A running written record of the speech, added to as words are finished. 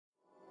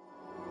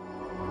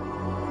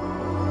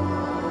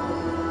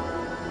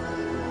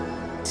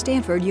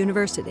Stanford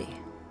University.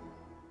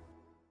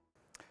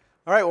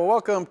 All right, well,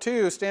 welcome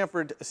to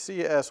Stanford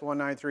CS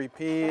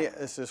 193P.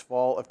 This is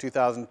fall of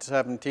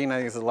 2017. I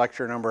think this is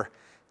lecture number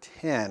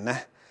 10.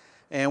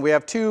 And we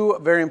have two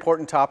very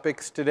important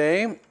topics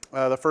today.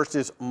 The first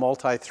is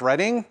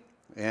multi-threading,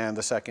 and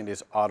the second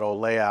is auto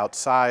layout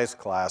size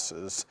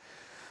classes.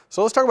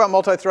 So let's talk about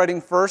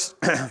multi-threading first.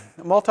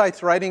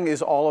 Multi-threading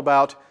is all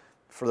about,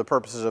 for the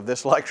purposes of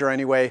this lecture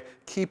anyway,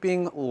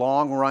 keeping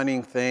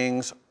long-running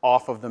things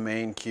off of the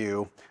main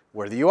queue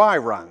where the UI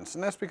runs.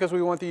 And that's because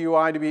we want the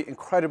UI to be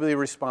incredibly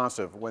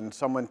responsive. When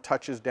someone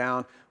touches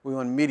down, we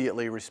want to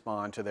immediately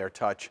respond to their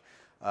touch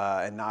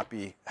and not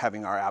be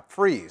having our app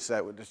freeze.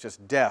 It's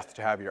just death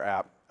to have your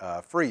app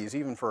freeze.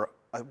 Even for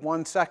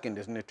 1 second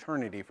is an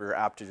eternity for your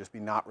app to just be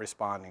not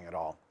responding at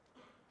all.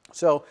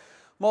 So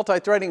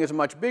multi-threading is a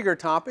much bigger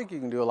topic. You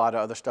can do a lot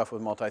of other stuff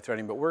with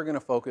multi-threading, but we're going to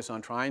focus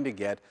on trying to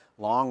get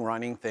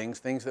long-running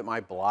things that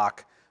might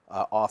block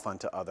off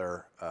onto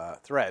other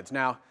threads.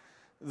 Now,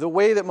 the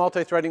way that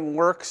multi-threading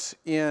works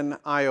in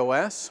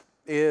iOS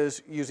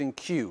is using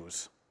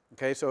queues.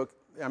 Okay, so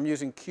I'm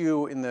using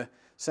queue in the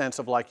sense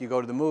of like you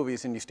go to the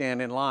movies and you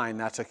stand in line.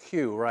 That's a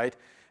queue, right?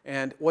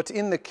 And what's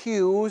in the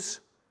queues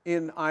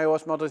in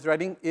iOS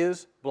multi-threading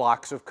is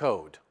blocks of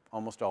code.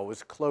 Almost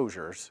always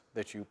closures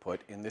that you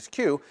put in this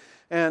queue.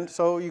 And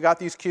so you got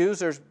these queues.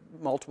 There's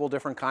multiple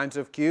different kinds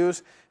of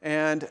queues.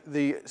 And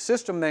the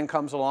system then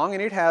comes along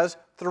and it has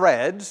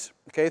threads.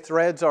 Okay,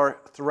 threads are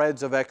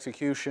threads of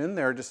execution.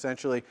 They're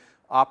essentially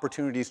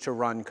opportunities to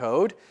run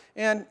code.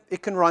 And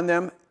it can run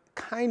them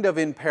kind of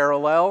in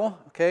parallel.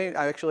 Okay,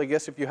 I actually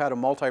guess if you had a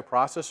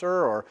multiprocessor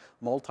or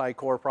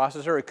multi-core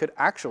processor, it could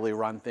actually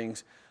run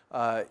things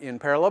in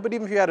parallel. But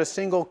even if you had a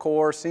single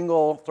core,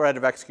 single thread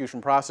of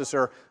execution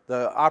processor,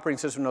 the operating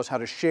system knows how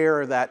to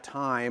share that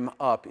time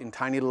up in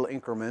tiny little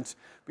increments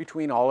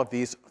between all of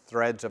these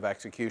threads of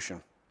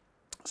execution.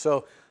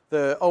 So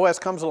the OS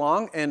comes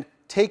along and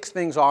takes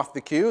things off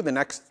the queue. The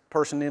next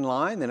person in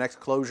line, the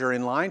next closure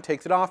in line,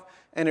 takes it off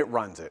and it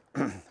runs it.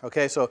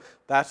 Okay, so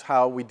that's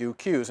how we do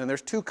queues. And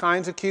there's two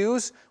kinds of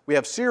queues. We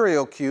have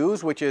serial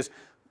queues, which is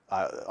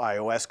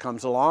iOS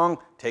comes along,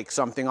 takes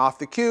something off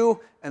the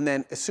queue, and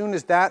then as soon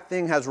as that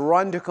thing has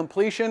run to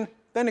completion,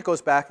 then it goes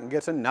back and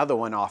gets another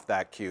one off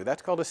that queue.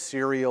 That's called a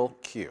serial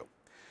queue.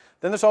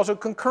 Then there's also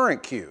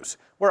concurrent queues,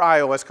 where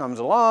iOS comes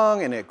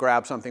along and it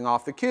grabs something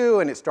off the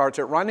queue and it starts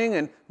it running,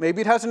 and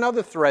maybe it has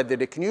another thread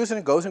that it can use and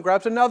it goes and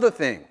grabs another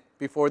thing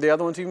before the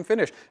other one's even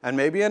finished, and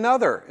maybe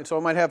another. And so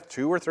it might have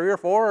 2 or 3 or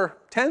 4 or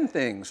 10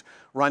 things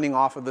running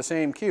off of the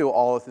same queue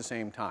all at the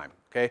same time.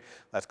 Okay,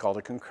 that's called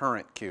a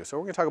concurrent queue. So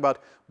we're going to talk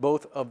about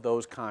both of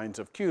those kinds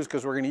of queues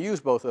because we're going to use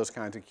both those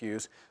kinds of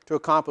queues to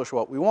accomplish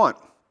what we want.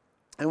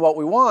 And what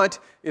we want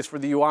is for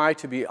the UI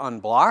to be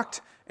unblocked,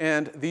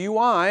 and the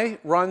UI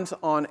runs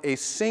on a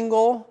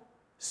single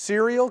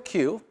serial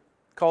queue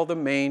called the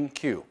main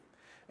queue.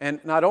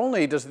 And not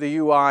only does the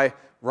UI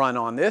run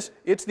on this,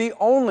 it's the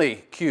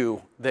only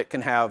queue that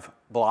can have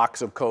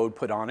blocks of code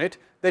put on it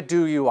that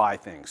do UI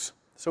things.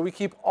 So we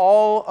keep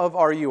all of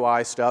our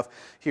UI stuff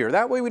here.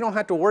 That way we don't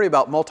have to worry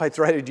about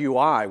multi-threaded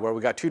UI where we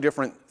got 2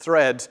 different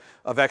threads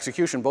of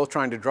execution both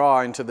trying to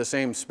draw into the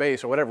same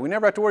space or whatever. We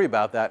never have to worry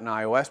about that in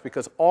iOS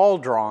because all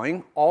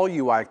drawing, all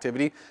UI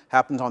activity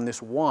happens on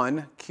this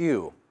one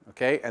queue.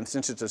 Okay? And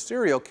since it's a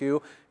serial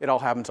queue, it all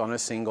happens on a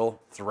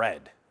single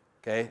thread.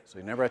 Okay? So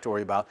you never have to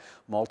worry about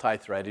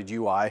multi-threaded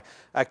UI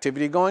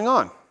activity going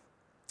on.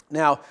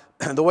 Now,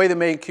 the way the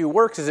main queue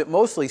works is it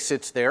mostly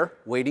sits there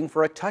waiting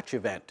for a touch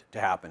event to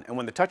happen. And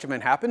when the touch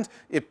event happens,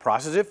 it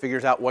processes it,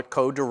 figures out what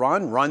code to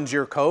run, runs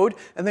your code,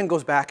 and then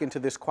goes back into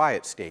this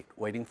quiet state,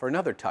 waiting for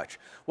another touch.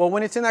 Well,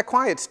 when it's in that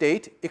quiet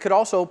state, it could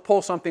also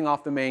pull something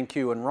off the main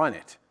queue and run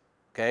it.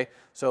 Okay?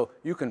 So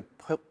you can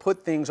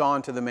put things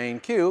onto the main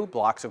queue,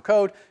 blocks of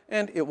code,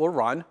 and it will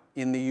run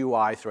in the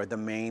UI thread, the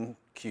main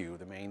queue,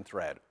 the main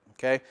thread.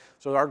 Okay?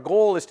 So our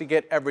goal is to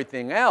get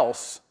everything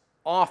else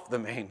off the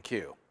main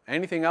queue.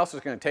 Anything else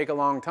is going to take a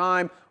long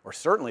time, or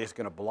certainly it's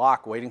going to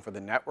block waiting for the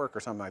network or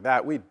something like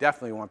that. We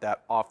definitely want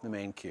that off the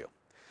main queue.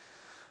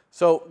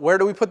 So where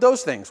do we put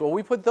those things? Well,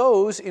 we put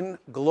those in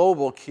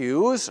global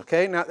queues.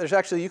 Okay, now there's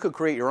actually, you could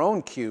create your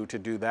own queue to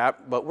do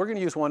that, but we're going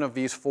to use one of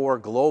these 4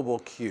 global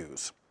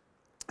queues.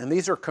 And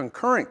these are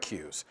concurrent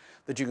queues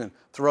that you can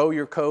throw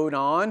your code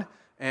on,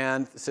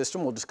 and the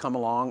system will just come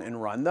along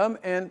and run them.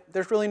 And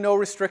there's really no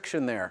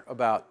restriction there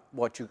about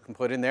what you can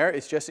put in there.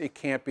 It's just it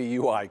can't be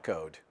UI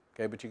code.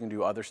 Okay, but you can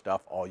do other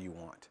stuff all you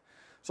want.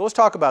 So let's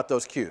talk about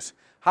those queues.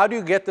 How do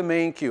you get the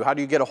main queue? How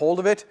do you get a hold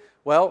of it?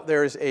 Well,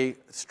 there's a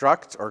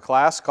struct or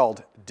class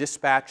called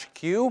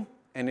DispatchQueue,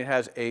 and it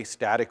has a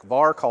static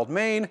var called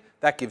main.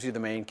 That gives you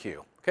the main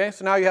queue. Okay,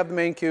 so now you have the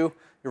main queue.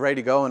 You're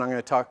ready to go, and I'm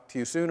going to talk to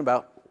you soon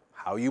about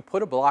how you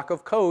put a block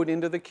of code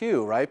into the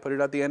queue, right? Put it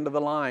at the end of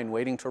the line,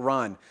 waiting to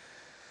run.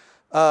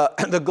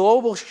 The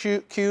global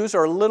queues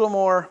are a little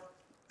more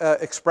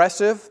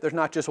expressive. There's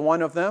not just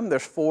one of them.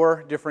 There's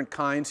 4 different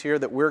kinds here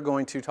that we're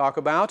going to talk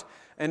about.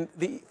 And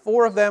the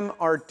 4 of them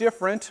are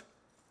different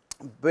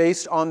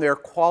based on their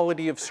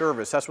quality of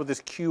service. That's what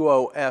this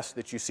QoS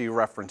that you see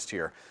referenced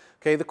here.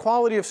 Okay, the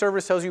quality of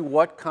service tells you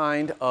what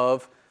kind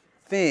of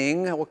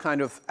thing, what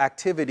kind of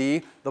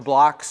activity the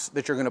blocks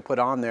that you're going to put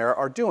on there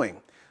are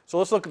doing. So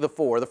let's look at the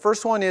 4. The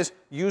first one is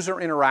user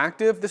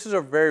interactive. This is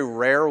a very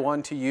rare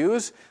one to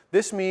use.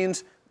 This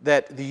means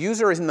that the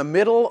user is in the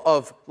middle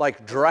of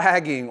like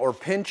dragging or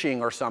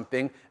pinching or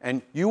something,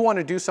 and you want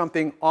to do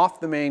something off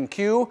the main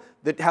queue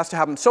that has to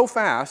happen so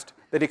fast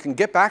that it can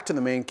get back to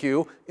the main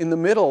queue in the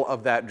middle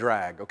of that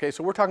drag. Okay,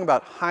 so we're talking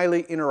about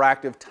highly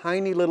interactive,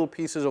 tiny little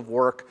pieces of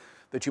work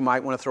that you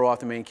might want to throw off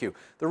the main queue.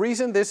 The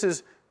reason this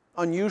is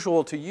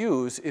unusual to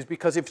use is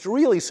because if it's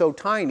really so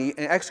tiny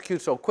and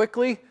executes so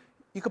quickly,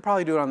 you could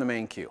probably do it on the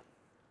main queue.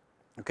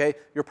 Okay,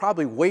 you're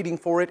probably waiting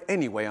for it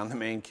anyway on the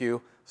main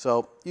queue,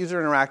 so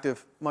user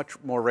interactive,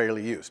 much more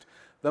rarely used.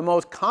 The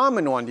most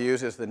common one to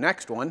use is the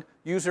next one,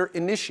 user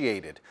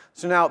initiated.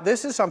 So now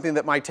this is something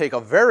that might take a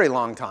very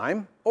long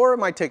time, or it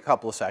might take a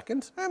couple of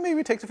seconds, and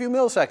maybe it takes a few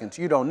milliseconds,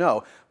 you don't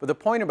know. But the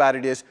point about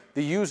it is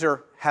the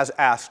user has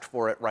asked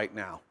for it right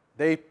now.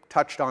 They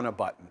touched on a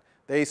button,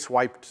 they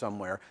swiped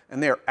somewhere,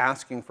 and they're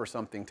asking for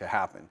something to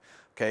happen.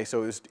 Okay,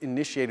 so it was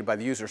initiated by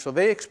the user. So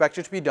they expect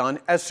it to be done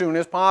as soon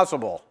as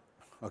possible.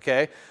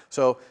 Okay,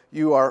 so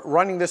you are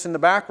running this in the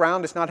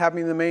background, it's not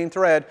happening in the main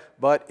thread,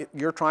 but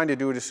you're trying to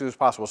do it as soon as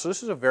possible. So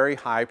this is a very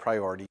high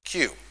priority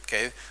queue.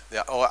 Okay, the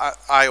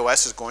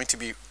iOS is going to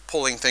be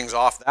pulling things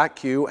off that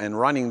queue and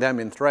running them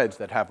in threads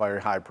that have very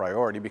high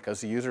priority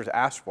because the users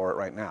asked for it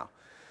right now.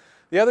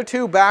 The other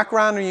two,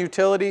 background and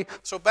utility.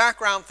 So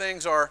background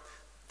things are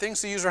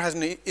things the user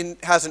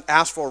hasn't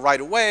asked for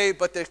right away,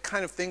 but they're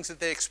kind of things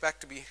that they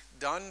expect to be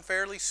done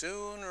fairly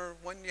soon or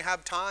when you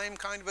have time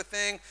kind of a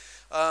thing.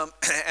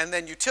 And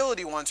then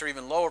utility ones are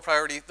even lower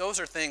priority. Those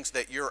are things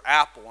that your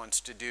app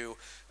wants to do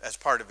as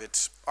part of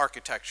its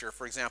architecture.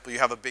 For example, you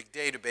have a big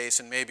database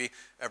and maybe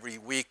every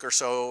week or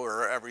so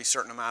or every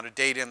certain amount of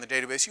data in the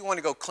database, you want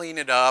to go clean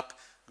it up,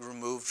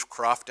 remove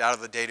cruft out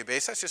of the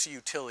database. That's just a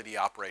utility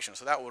operation,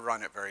 so that will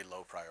run at very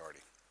low priority.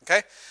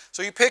 Okay?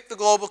 So you pick the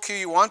global queue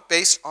you want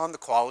based on the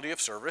quality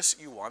of service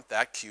you want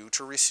that queue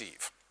to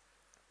receive.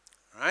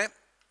 All right?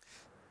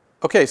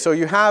 Okay, so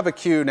you have a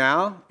queue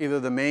now, either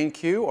the main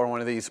queue or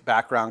one of these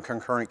background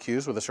concurrent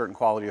queues with a certain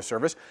quality of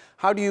service.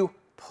 How do you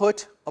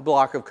put a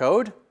block of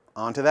code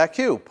onto that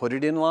queue? Put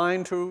it in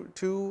line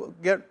to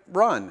get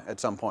run at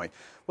some point.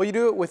 Well, you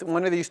do it with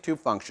one of these two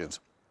functions,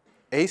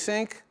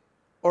 async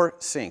or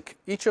sync.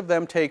 Each of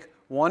them take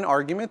one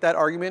argument. That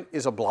argument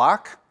is a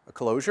block, a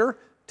closure,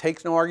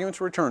 takes no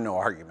arguments, return no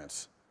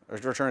arguments. Or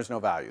returns no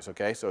values,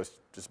 okay? So it's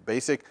just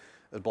basic,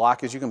 as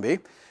block as you can be.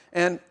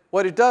 And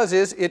what it does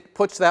is it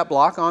puts that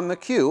block on the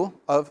queue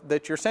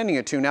that you're sending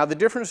it to. Now the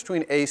difference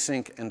between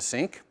async and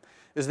sync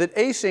is that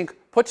async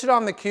puts it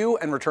on the queue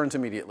and returns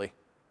immediately.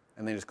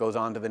 And then just goes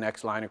on to the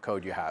next line of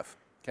code you have.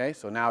 Okay,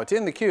 so now it's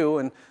in the queue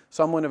and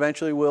someone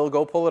eventually will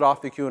go pull it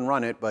off the queue and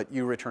run it, but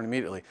you return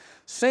immediately.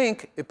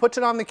 Sync, it puts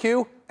it on the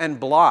queue and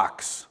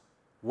blocks,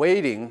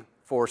 waiting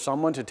for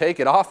someone to take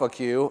it off a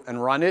queue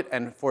and run it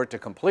and for it to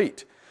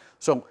complete.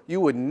 So you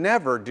would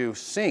never do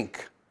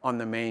sync on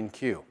the main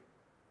queue,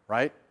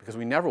 right? Because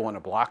we never want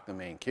to block the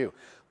main queue.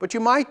 But you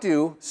might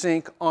do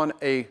sync on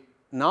a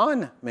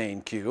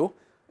non-main queue.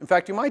 In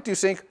fact, you might do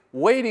sync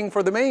waiting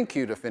for the main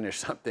queue to finish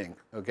something,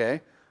 okay,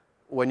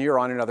 when you're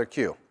on another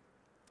queue.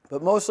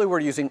 But mostly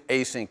we're using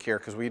async here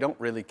because we don't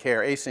really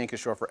care. Async is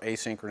short for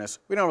asynchronous.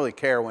 We don't really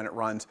care when it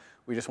runs.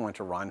 We just want it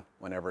to run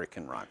whenever it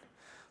can run.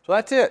 So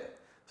that's it.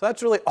 So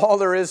that's really all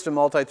there is to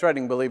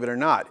multi-threading, believe it or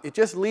not. It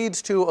just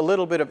leads to a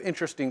little bit of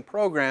interesting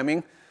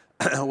programming,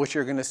 which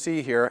you're going to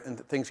see here, and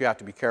things you have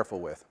to be careful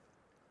with.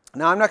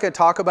 Now, I'm not going to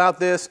talk about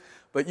this,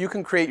 but you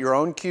can create your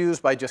own queues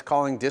by just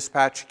calling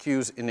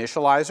DispatchQueue's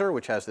initializer,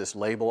 which has this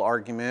label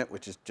argument,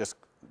 which is just,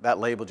 that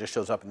label just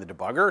shows up in the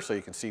debugger, so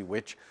you can see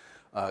which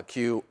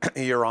queue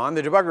you're on.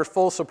 The debugger is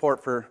full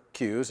support for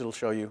queues. It'll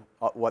show you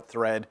what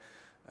thread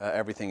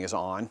everything is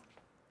on.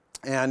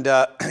 And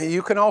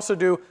you can also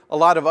do a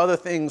lot of other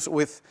things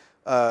with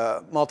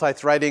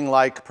multi-threading,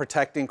 like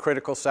protecting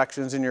critical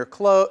sections in your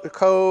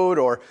code,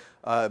 or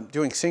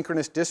doing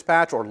synchronous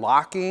dispatch, or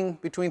locking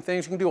between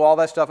things. You can do all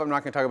that stuff. I'm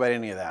not going to talk about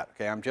any of that.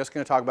 Okay? I'm just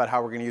going to talk about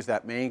how we're going to use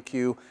that main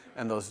queue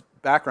and those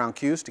background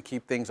queues to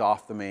keep things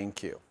off the main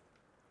queue.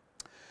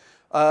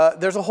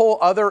 There's a whole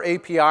other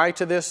API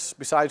to this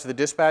besides the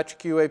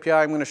DispatchQueue API.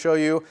 I'm going to show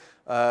you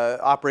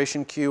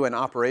OperationQueue and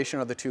Operation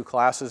are the two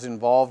classes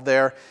involved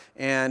there.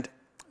 And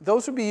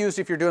those would be used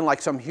if you're doing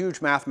like some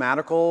huge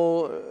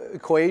mathematical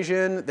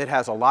equation that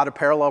has a lot of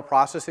parallel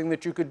processing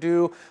that you could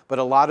do, but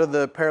a lot of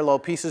the parallel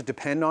pieces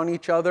depend on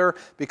each other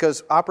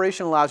because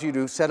operation allows you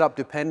to set up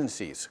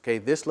dependencies. Okay,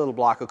 this little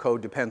block of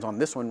code depends on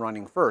this one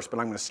running first,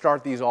 but I'm going to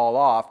start these all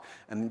off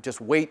and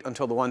just wait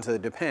until the ones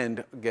that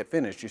depend get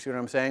finished. You see what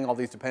I'm saying? All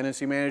these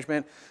dependency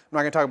management. I'm not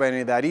going to talk about any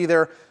of that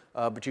either,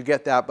 but you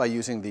get that by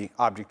using the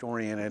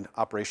object-oriented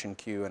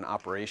OperationQueue and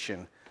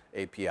Operation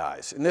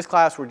APIs. In this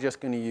class, we're just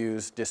going to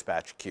use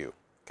DispatchQueue.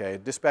 Okay?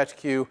 Dispatch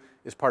queue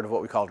is part of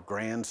what we call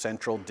Grand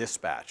Central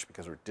Dispatch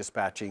because we're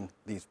dispatching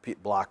these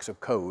blocks of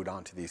code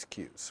onto these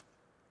queues.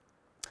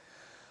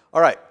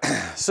 All right,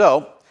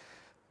 so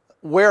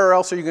where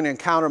else are you going to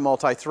encounter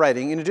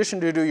multi-threading? In addition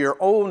to do your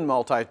own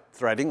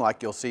multi-threading,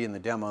 like you'll see in the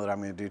demo that I'm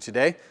going to do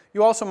today,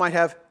 you also might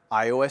have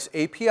iOS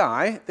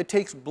API that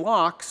takes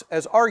blocks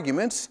as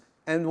arguments,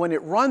 and when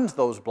it runs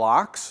those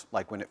blocks,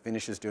 like when it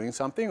finishes doing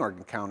something or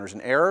encounters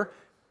an error,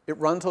 it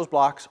runs those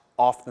blocks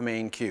off the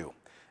main queue.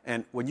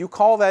 And when you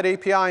call that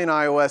API in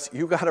iOS,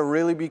 you've got to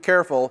really be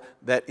careful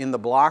that in the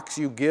blocks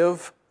you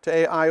give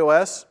to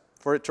iOS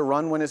for it to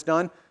run when it's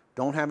done,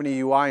 don't have any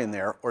UI in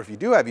there, or if you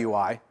do have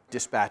UI,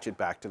 dispatch it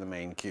back to the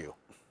main queue,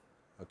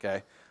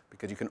 okay?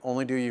 Because you can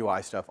only do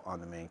UI stuff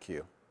on the main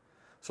queue.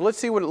 So let's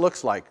see what it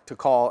looks like to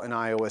call an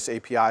iOS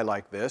API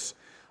like this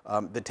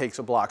that takes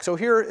a block. So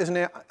here is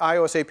an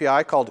iOS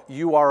API called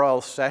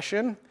URL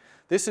session.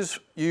 This is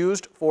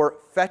used for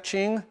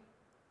fetching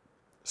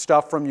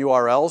stuff from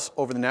URLs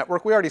over the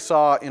network. We already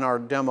saw in our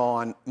demo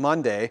on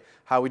Monday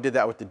how we did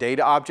that with the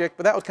data object,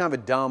 but that was kind of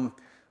a dumb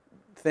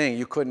thing.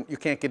 You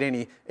can't get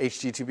any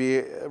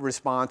HTTP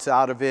response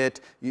out of it.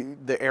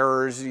 The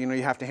errors, you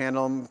have to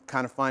handle them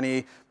kind of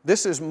funny.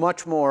 This is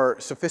much more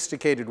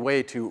sophisticated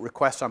way to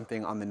request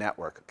something on the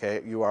network,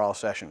 okay, URL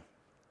session.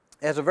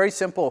 It has a very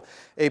simple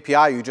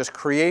API. You just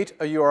create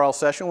a URL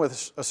session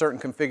with a certain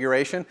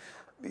configuration.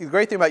 The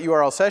great thing about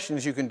URL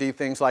sessions, you can do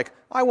things like,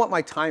 I want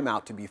my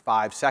timeout to be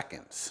 5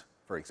 seconds,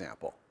 for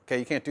example. Okay,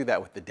 you can't do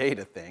that with the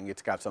data thing.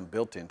 It's got some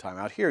built-in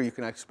timeout. Here, you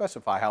can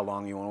specify how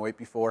long you want to wait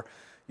before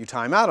you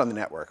time out on the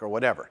network or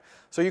whatever.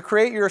 So you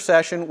create your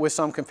session with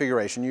some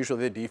configuration,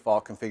 usually the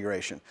default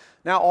configuration.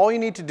 Now all you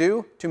need to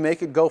do to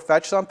make it go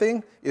fetch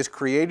something is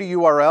create a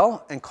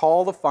URL and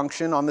call the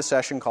function on the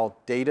session called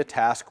data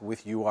task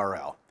with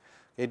URL.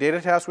 A data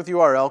task with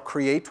URL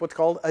creates what's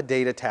called a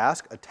data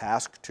task, a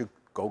task to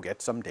go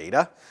get some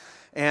data.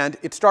 And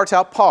it starts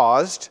out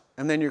paused,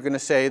 and then you're going to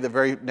say the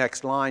very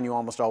next line, you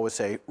almost always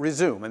say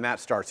resume, and that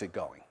starts it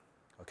going.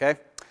 Okay?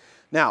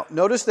 Now,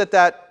 notice that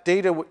that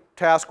data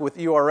task with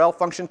URL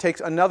function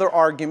takes another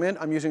argument.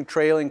 I'm using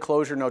trailing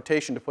closure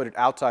notation to put it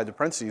outside the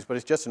parentheses, but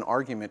it's just an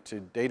argument to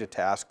data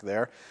task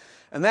there.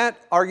 And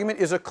that argument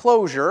is a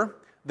closure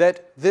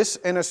that this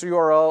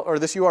NSURL or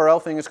this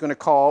URL thing is going to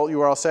call,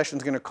 URL session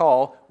is going to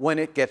call when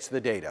it gets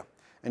the data.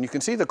 And you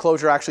can see the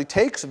closure actually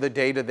takes the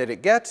data that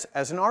it gets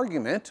as an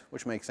argument,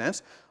 which makes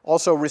sense.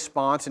 Also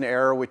response and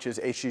error, which is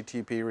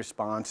HTTP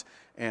response,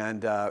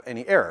 and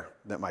any error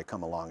that might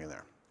come along in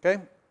there.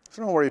 Okay?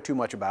 So don't worry too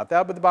much about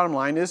that, but the bottom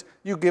line is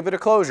you give it a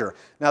closure.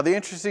 Now the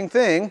interesting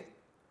thing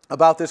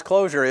about this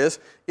closure is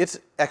it's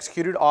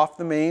executed off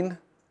the main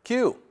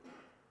queue.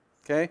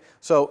 Okay?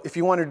 So if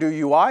you want to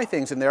do UI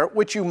things in there,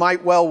 which you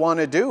might well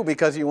want to do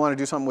because you want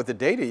to do something with the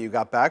data you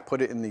got back,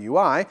 put it in the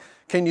UI,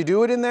 can you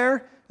do it in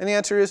there? And the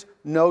answer is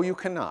no, you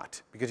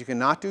cannot, because you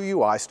cannot do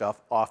UI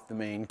stuff off the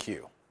main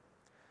queue.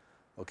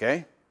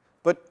 Okay?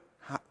 But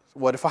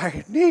what if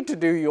I need to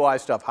do UI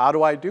stuff? How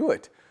do I do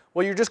it?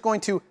 Well, you're just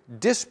going to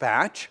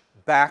dispatch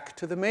back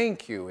to the main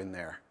queue in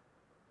there.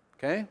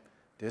 Okay?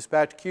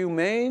 Dispatch queue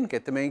main,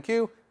 get the main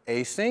queue,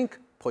 async,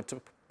 put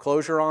the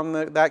closure on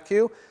that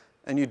queue,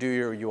 and you do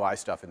your UI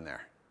stuff in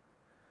there.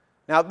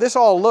 Now, this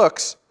all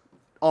looks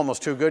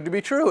almost too good to be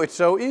true. It's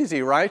so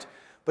easy, right?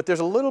 But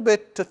there's a little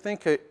bit to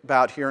think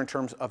about here in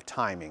terms of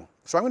timing.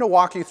 So I'm going to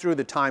walk you through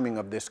the timing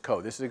of this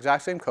code. This is the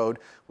exact same code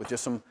with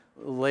just some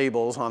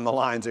labels on the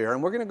lines here.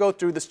 And we're going to go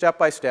through the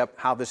step-by-step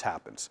how this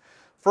happens.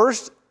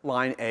 First,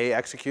 line A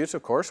executes,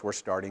 of course. We're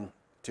starting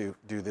to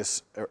do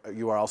this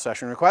URL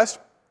session request.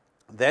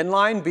 Then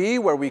line B,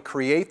 where we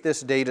create this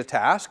data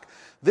task.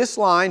 This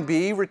line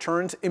B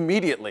returns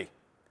immediately.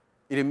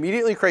 It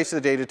immediately creates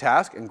the data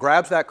task and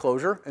grabs that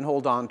closure and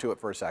holds on to it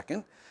for a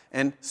second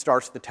and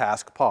starts the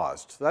task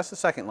paused. So that's the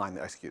second line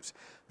that executes.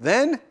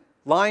 Then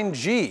line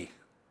G,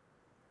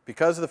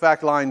 because of the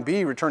fact line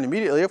B returned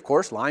immediately, of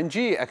course, line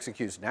G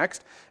executes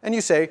next, and you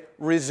say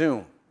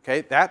resume.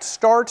 Okay? That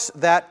starts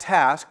that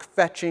task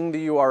fetching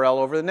the URL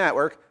over the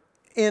network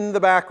in the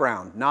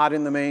background, not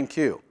in the main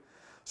queue.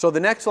 So the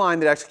next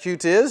line that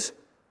executes is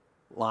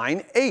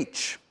line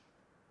H.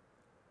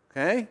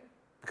 Okay?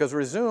 Because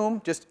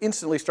resume just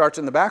instantly starts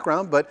in the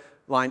background, but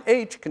line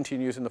H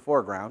continues in the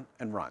foreground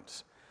and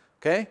runs.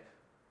 Okay?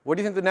 What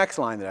do you think the next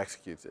line that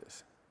executes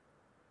is?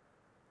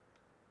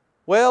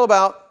 Well,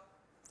 about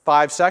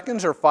 5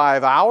 seconds or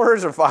 5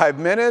 hours or 5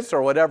 minutes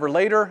or whatever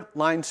later,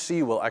 line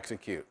C will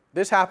execute.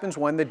 This happens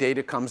when the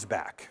data comes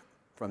back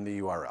from the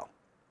URL.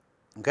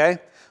 Okay?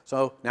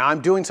 So now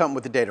I'm doing something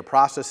with the data,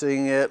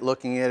 processing it,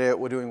 looking at it,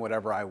 we're doing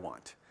whatever I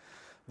want.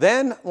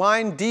 Then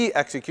line D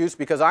executes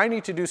because I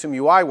need to do some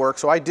UI work,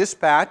 so I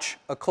dispatch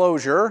a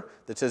closure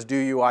that says do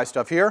UI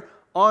stuff here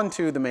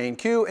onto the main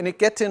queue, and it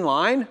gets in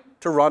line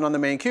to run on the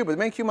main queue. But the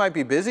main queue might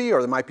be busy,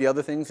 or there might be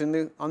other things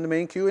on the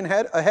main queue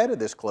ahead of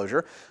this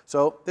closure.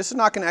 So this is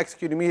not going to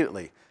execute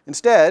immediately.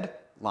 Instead,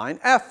 line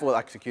F will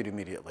execute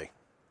immediately.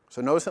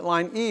 So notice that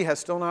line E has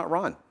still not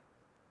run.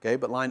 Okay,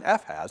 but line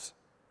F has.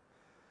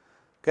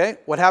 Okay,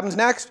 what happens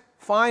next?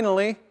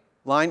 Finally,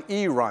 Line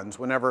E runs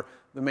whenever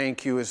the main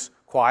queue is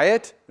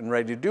quiet and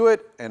ready to do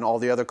it, and all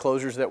the other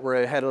closures that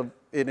were ahead of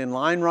it in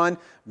line run,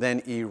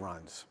 then E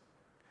runs.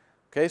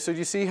 Okay, so do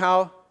you see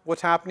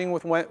what's happening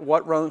with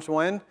what runs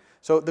when?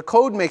 So the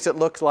code makes it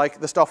look like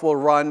the stuff will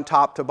run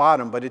top to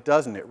bottom, but it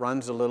doesn't. It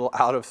runs a little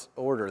out of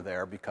order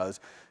there because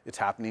it's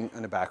happening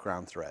in a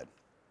background thread.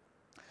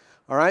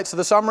 All right, so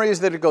the summary is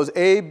that it goes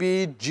A,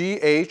 B, G,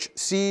 H,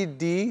 C,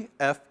 D,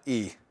 F,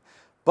 E.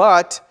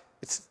 But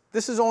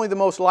this is only the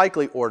most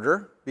likely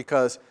order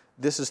because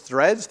this is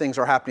threads. Things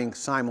are happening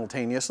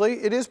simultaneously.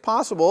 It is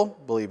possible,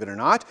 believe it or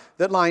not,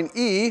 that line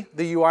E,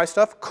 the UI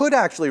stuff, could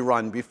actually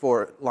run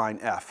before line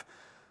F.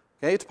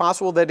 Okay, it's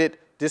possible that it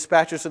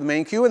dispatches to the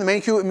main queue and the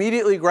main queue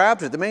immediately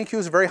grabs it. The main queue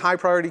is a very high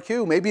priority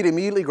queue. Maybe it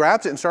immediately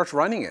grabs it and starts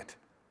running it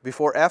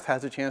before F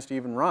has a chance to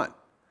even run.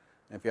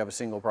 And if you have a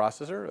single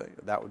processor,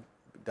 that would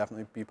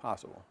definitely be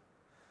possible.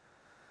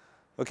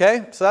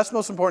 Okay, so that's the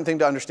most important thing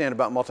to understand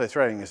about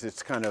multithreading is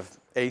its kind of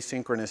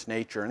asynchronous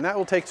nature. And that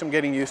will take some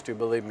getting used to,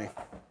 believe me.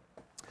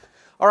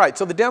 All right,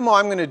 so the demo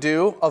I'm going to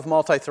do of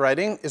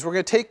multithreading is we're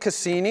going to take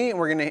Cassini and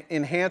we're going to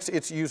enhance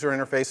its user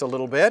interface a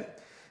little bit.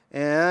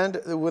 And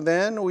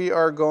then we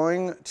are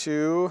going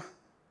to,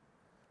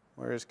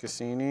 where is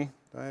Cassini?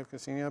 Do I have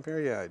Cassini up here?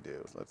 Yeah, I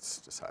do. Let's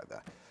just hide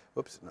that.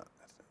 Oops, no,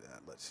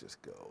 let's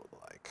just go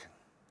like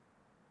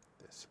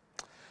this.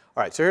 All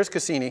right, so here's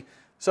Cassini.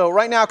 So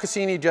right now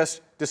Cassini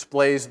just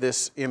displays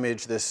this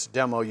image, this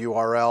demo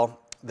URL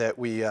that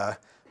we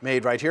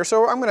made right here.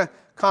 So I'm going to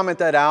comment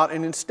that out,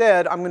 and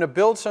instead I'm going to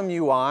build some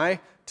UI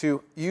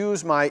to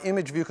use my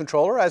image view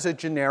controller as a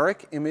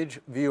generic image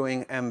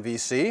viewing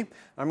MVC.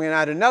 I'm going to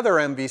add another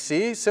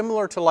MVC,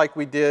 similar to like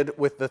we did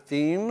with the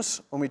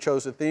themes when we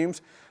chose the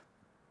themes.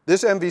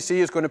 This MVC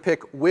is going to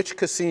pick which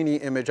Cassini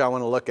image I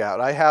want to look at.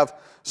 I have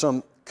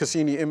some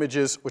Cassini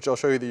images, which I'll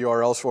show you the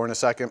URLs for in a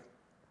second,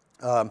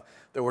 that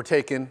were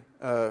taken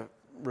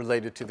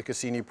related to the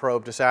Cassini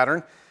probe to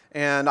Saturn,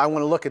 and I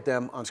want to look at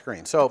them on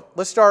screen. So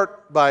let's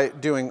start by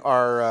doing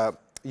our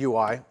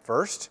UI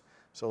first.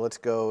 So let's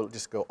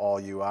just go all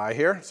UI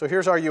here. So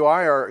here's our UI,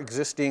 our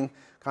existing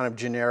kind of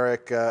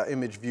generic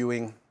image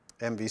viewing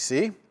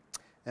MVC.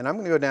 And I'm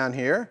going to go down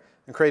here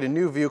and create a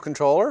new view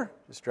controller.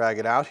 Just drag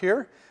it out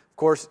here. Of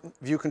course,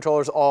 view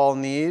controllers all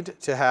need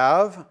to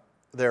have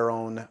their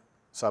own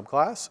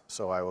subclass.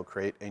 So I will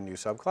create a new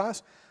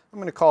subclass. I'm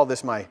going to call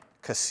this my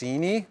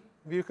Cassini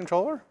view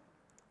controller.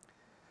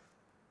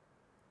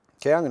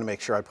 Okay, I'm going to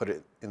make sure I put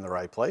it in the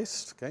right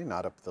place. Okay,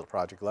 not up to the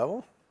project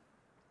level.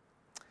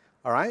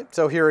 All right,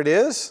 so here it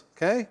is.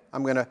 Okay,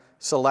 I'm going to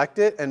select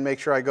it and make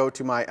sure I go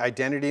to my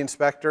identity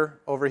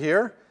inspector over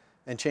here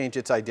and change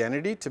its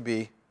identity to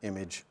be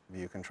image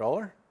view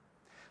controller.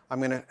 I'm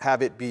going to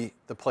have it be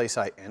the place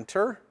I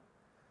enter.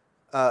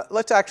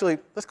 Let's go ahead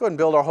and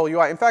build our whole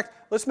UI. In fact,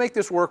 let's make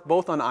this work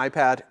both on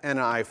iPad and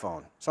an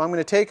iPhone. So I'm going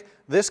to take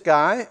this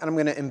guy and I'm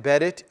going to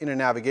embed it in a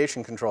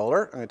navigation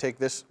controller. I'm going to take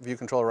this view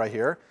controller right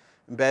here,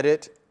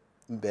 embed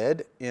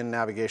in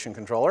navigation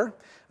controller.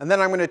 And then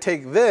I'm going to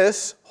take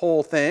this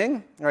whole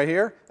thing right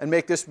here and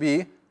make this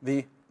be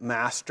the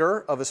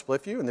master of a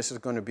split view. And this is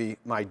going to be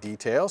my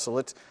detail. So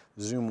let's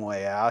zoom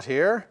way out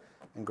here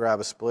and grab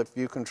a split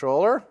view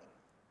controller.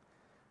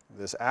 Move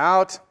this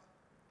out.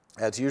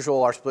 As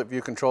usual, our split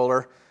view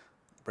controller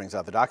brings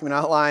out the document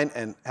outline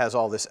and has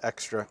all this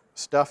extra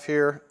stuff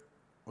here.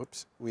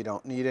 Whoops, we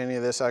don't need any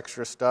of this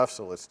extra stuff,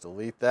 so let's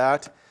delete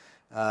that.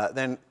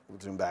 Then we'll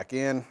zoom back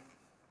in.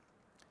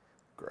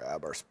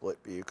 Grab our split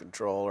view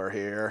controller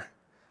here.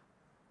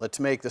 Let's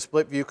make the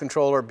split view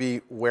controller be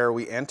where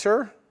we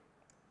enter,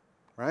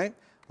 right?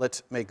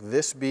 Let's make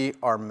this be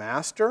our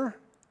master.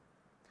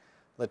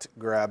 Let's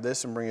grab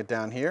this and bring it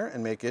down here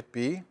and make it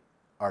be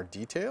our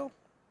detail.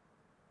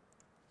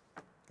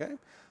 Okay,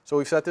 so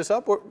we've set this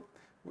up.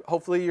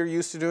 Hopefully you're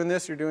used to doing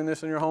this. You're doing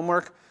this in your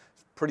homework.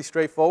 It's pretty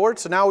straightforward.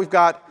 So now we've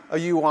got a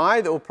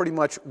UI that will pretty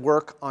much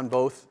work on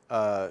both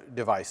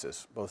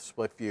devices, both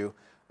split view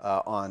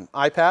on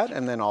iPad,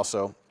 and then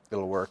also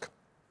it'll work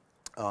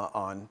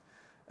on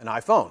an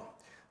iPhone.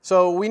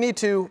 So we need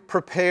to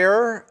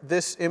prepare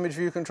this image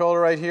view controller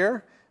right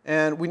here,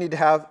 and we need to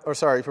have,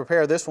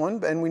 prepare this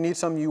one, and we need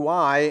some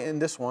UI in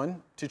this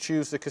one to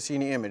choose the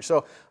Cassini image.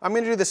 So I'm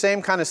going to do the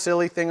same kind of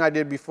silly thing I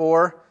did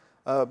before,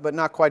 but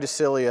not quite as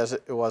silly as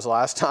it was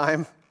last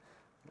time,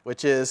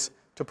 which is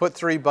to put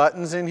 3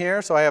 buttons in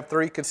here. So I have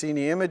 3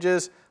 Cassini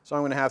images, so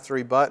I'm going to have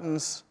 3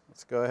 buttons.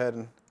 Let's go ahead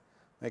and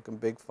make them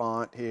big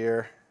font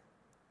here.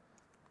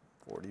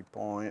 40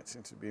 point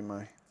seems to be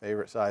my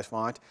favorite size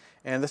font.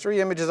 And the 3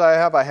 images I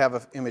have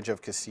an image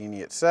of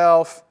Cassini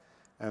itself,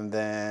 and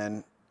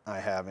then I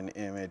have an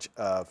image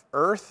of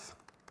Earth,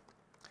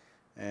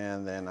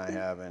 and then I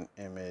have an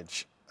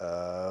image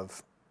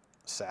of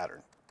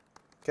Saturn.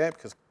 Okay,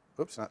 because,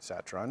 oops, not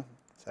Saturn,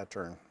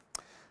 Saturn.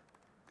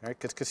 All right,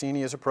 because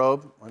Cassini is a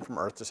probe, went from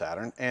Earth to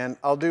Saturn. And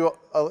I'll do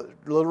a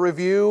little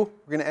review.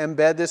 We're going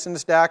to embed this in the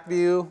stack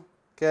view.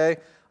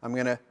 Okay, I'm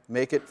going to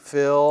make it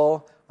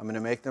fill. I'm going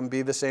to make them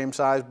be the same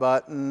size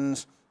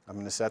buttons. I'm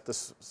going to set the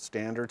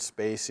standard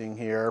spacing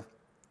here.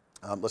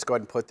 Let's go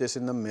ahead and put this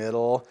in the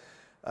middle.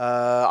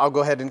 I'll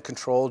go ahead and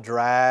control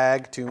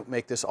drag to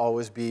make this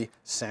always be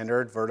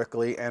centered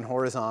vertically and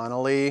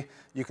horizontally.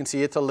 You can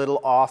see it's a little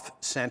off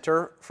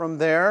center from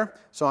there.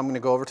 So I'm going to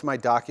go over to my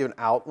document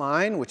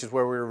outline, which is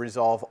where we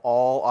resolve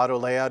all auto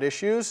layout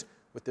issues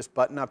with this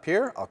button up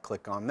here. I'll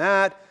click on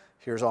that.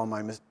 Here's all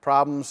my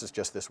problems. It's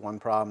just this one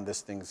problem. This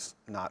thing's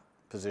not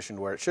positioned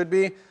where it should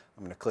be. I'm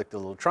going to click the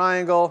little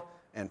triangle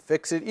and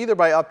fix it either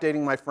by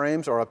updating my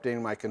frames or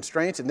updating my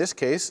constraints. In this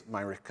case,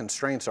 my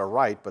constraints are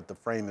right, but the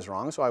frame is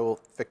wrong, so I will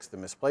fix the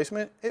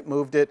misplacement. It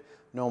moved it.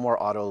 No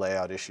more auto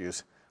layout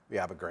issues. We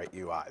have a great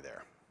UI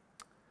there.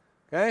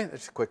 Okay,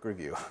 that's a quick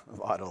review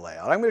of auto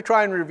layout. I'm going to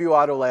try and review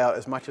auto layout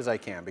as much as I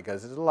can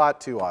because there's a lot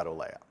to auto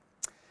layout.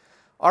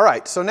 All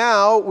right, so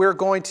now we're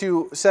going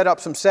to set up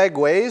some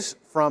segues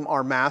from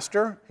our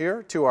master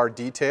here to our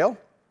detail.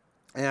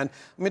 And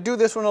I'm going to do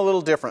this one a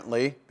little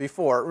differently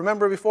before.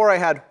 Remember, before I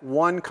had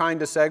one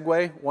kind of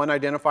segue, one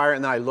identifier,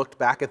 and then I looked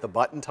back at the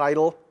button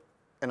title,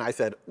 and I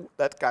said,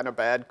 that's kind of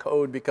bad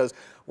code because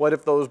what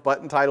if those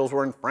button titles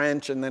were in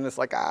French? And then it's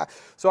like,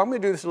 So I'm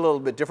going to do this a little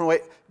bit different way.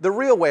 The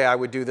real way I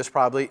would do this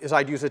probably is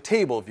I'd use a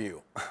table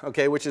view,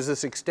 okay, which is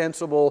this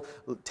extensible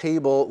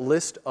table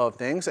list of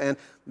things. And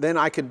then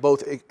I could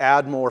both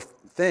add more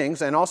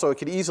things, and also it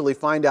could easily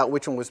find out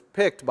which one was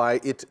picked by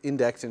its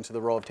index into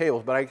the row of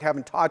tables. But I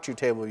haven't taught you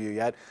table view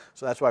yet,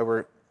 so that's why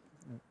we're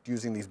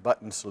using these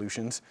button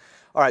solutions.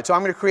 All right, so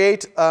I'm going to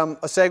create a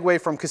segue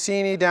from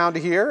Cassini down to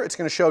here. It's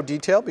going to show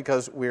detail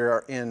because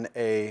we're in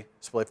a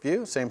split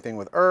view. Same thing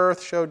with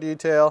Earth, show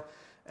detail,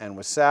 and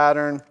with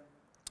Saturn,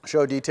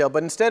 show detail.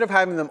 But instead of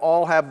having them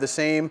all have the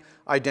same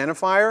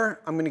identifier,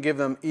 I'm going to give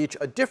them each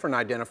a different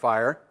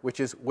identifier,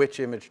 which is which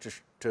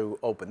image to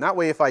open. That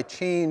way, if I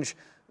change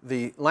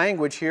the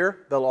language here,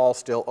 they'll all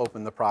still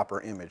open the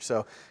proper image.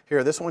 So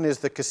here, this one is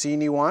the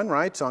Cassini one,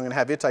 right? So I'm going to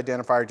have its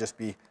identifier just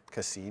be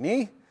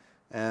Cassini.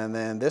 And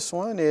then this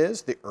one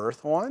is the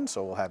Earth one,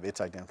 so we'll have its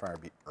identifier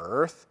be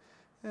Earth.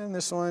 And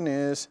this one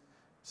is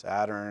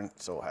Saturn,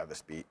 so we'll have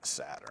this be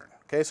Saturn.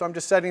 Okay, so I'm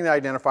just setting the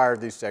identifier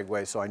of these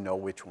segues so I know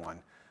which one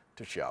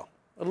to show.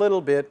 A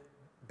little bit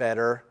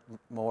better,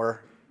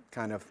 more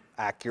kind of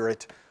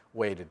accurate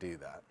way to do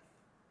that.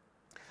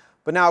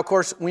 But now, of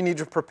course, we need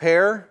to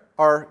prepare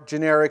our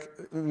generic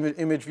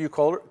image view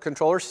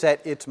controller,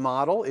 set its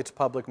model, its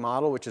public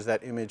model, which is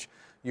that image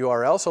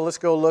URL. So let's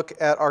go look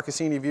at our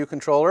Cassini view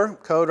controller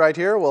code right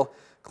here. We'll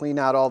clean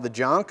out all the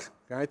junk.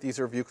 All right, these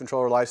are view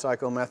controller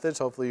lifecycle methods.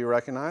 Hopefully you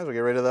recognize. We'll get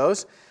rid of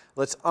those.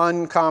 Let's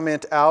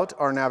uncomment out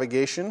our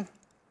navigation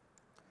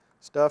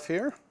stuff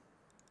here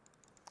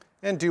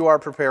and do our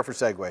prepare for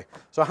segue.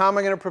 So how am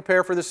I going to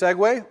prepare for the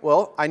segue?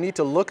 Well, I need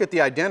to look at the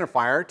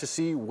identifier to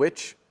see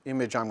which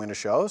image I'm going to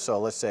show. So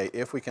let's say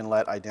if we can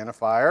let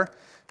identifier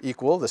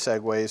equal the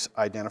segue's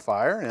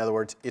identifier. In other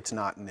words, it's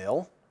not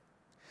nil.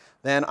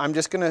 Then I'm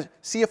just going to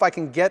see if I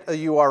can get a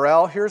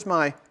URL. Here's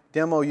my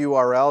demo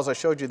URLs. I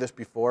showed you this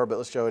before, but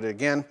let's show it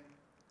again.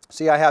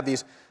 See, I have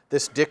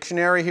this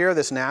dictionary here,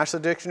 this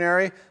NASA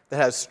dictionary, that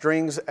has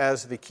strings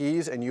as the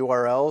keys and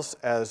URLs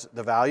as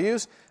the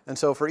values. And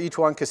so for each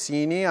one,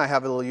 Cassini, I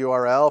have a little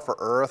URL. For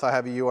Earth, I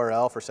have a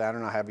URL. For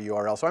Saturn, I have a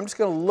URL. So I'm just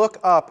going to look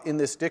up in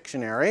this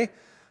dictionary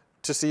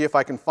to see if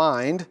I can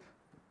find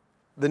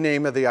the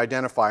name of the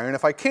identifier. And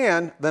if I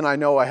can, then I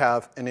know I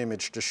have an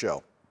image to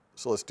show.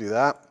 So let's do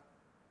that.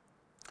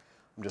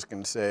 I'm just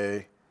going to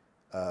say,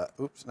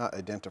 oops, not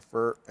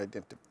identifier,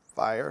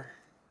 fire.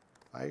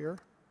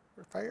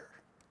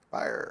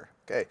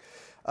 Okay.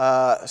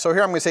 So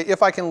here I'm going to say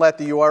if I can let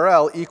the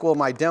URL equal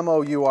my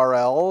demo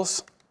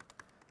URLs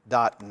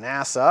dot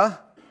NASA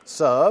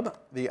sub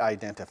the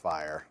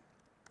identifier.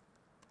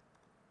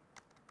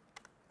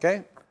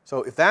 Okay.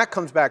 So if that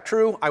comes back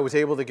true, I was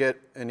able to get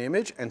an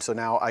image, and so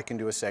now I can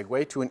do a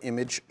segue to an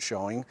image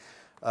showing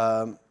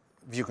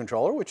view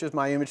controller, which is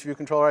my image view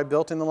controller I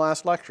built in the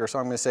last lecture. So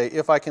I'm going to say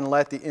if I can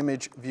let the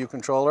image view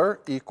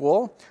controller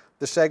equal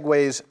the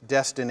segue's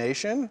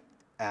destination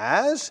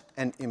as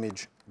an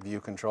image view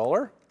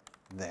controller,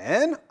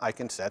 then I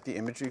can set the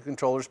image view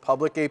controller's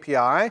public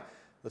API.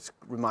 Let's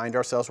remind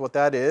ourselves what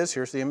that is.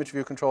 Here's the image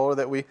view controller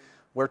that we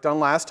worked on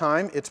last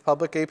time. Its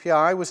public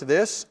API was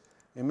this.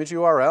 Image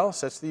URL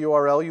sets the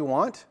URL you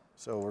want.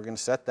 So we're going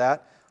to set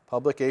that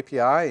public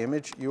API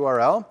image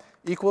URL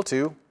equal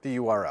to the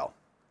URL.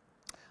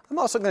 I'm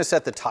also going to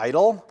set the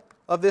title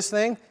of this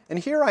thing. And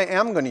here I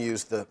am going to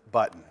use the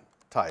button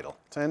title.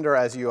 Sender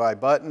as UI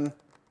button.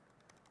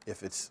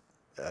 If it's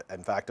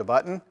in fact a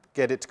button,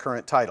 get its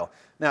current title.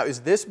 Now,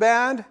 is this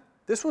bad?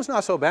 This one's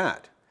not so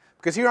bad.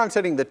 Because here I'm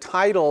setting the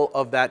title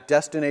of that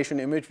destination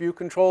image view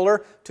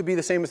controller to be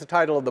the same as the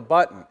title of the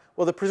button.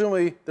 Well,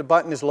 presumably the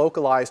button is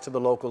localized to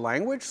the local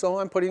language, so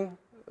I'm putting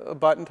a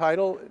button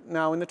title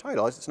now in the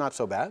title. It's not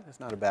so bad. It's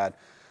not a bad,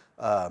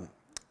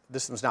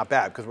 this one's not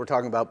bad because we're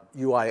talking about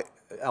UI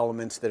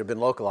elements that have been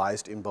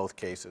localized in both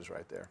cases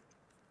right there.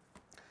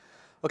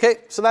 Okay,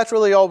 so that's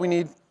really all we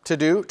need to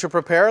do to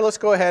prepare. Let's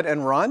go ahead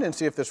and run and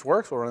see if this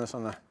works. We'll run this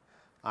on the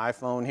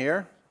iPhone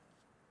here.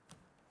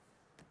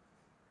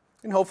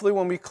 And hopefully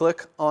when we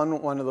click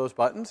on one of those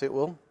buttons, it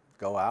will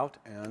go out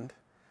and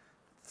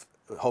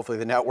hopefully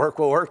the network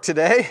will work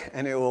today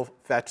and it will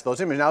fetch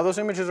those images. Now those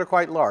images are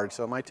quite large,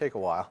 so it might take a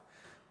while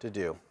to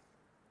do.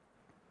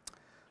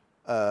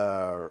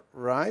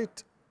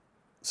 Right.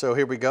 So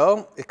here we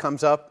go. It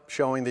comes up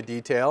showing the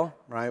detail,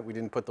 right? We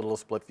didn't put the little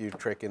split view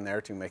trick in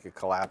there to make it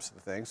collapse the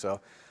thing.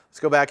 So let's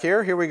go back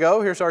here. Here we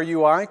go. Here's our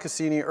UI,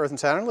 Cassini, Earth, and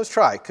Saturn. Let's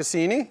try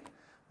Cassini.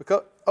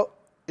 Oh,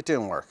 it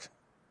didn't work.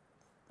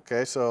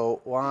 Okay,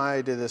 so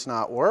why did this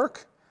not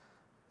work?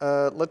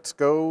 Let's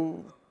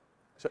go.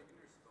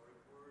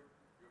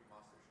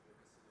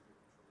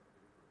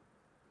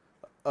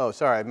 Oh,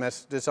 sorry, I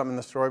did something in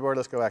the storyboard.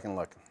 Let's go back and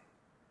look.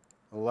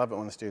 I love it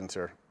when the students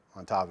are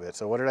on top of it.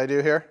 So what did I do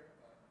here?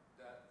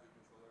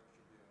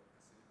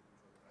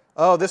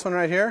 Oh, this one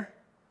right here?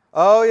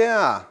 Oh,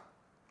 yeah.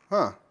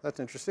 Huh, that's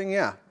interesting,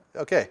 yeah.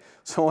 Okay,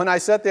 so when I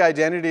set the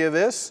identity of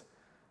this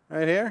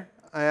right here,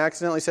 I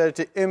accidentally set it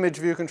to image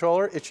view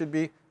controller. It should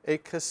be a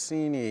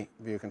Cassini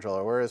view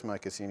controller. Where is my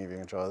Cassini view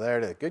controller? There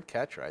it is. Good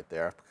catch right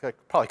there. I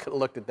probably could have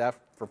looked at that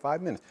for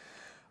 5 minutes.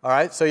 All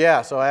right, so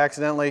yeah, so I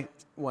accidentally,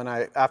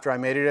 after I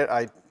made it,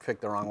 I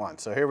picked the wrong one.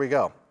 So here we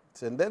go.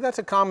 So that's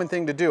a common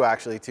thing to do,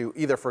 actually, to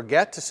either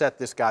forget to set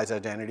this guy's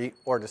identity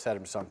or to set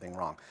him something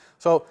wrong.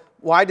 So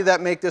why did that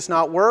make this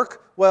not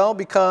work? Well,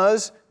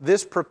 because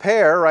this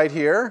prepare right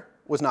here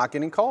was not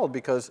getting called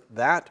because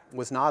that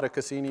was not a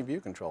Cassini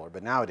view controller,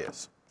 but now it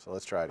is. So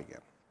let's try it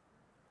again.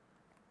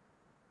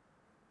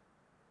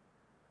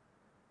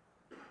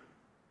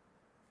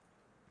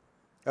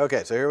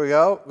 Okay, so here we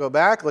go. Go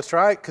back. Let's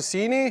try it.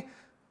 Cassini.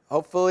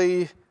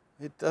 Hopefully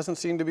it doesn't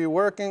seem to be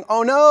working.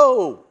 Oh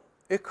no!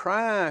 It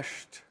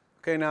crashed.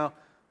 Okay, now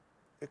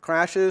it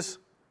crashes.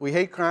 We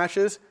hate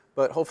crashes,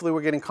 but hopefully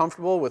we're getting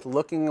comfortable with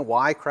looking at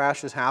why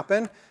crashes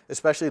happen,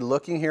 especially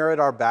looking here at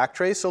our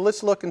backtrace. So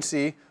let's look and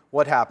see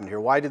what happened here.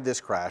 Why did this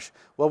crash?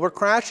 Well, we're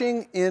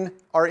crashing in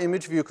our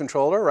image view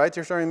controller, right?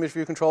 There's our image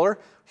view controller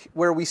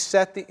where we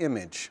set the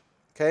image.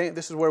 Okay,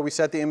 this is where we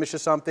set the image to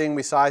something,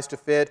 we size to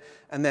fit,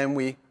 and then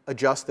we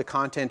adjust the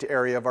content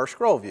area of our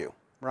scroll view,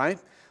 right?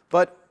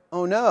 But,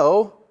 oh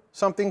no,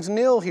 something's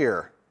nil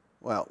here.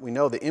 Well, we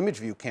know the image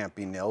view can't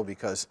be nil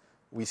because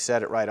we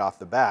set it right off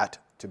the bat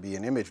to be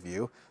an image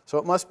view. So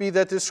it must be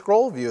that this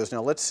scroll view is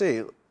nil. Let's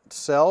see.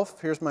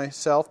 Self, here's my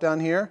self down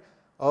here.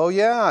 Oh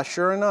yeah,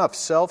 sure enough,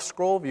 self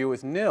scroll view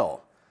is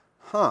nil.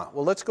 Huh,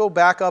 well let's go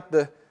back up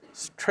the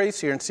trace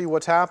here and see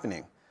what's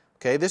happening.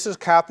 Okay, this is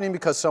happening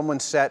because someone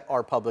set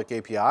our public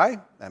API.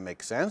 That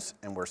makes sense.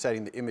 And we're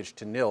setting the image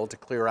to nil to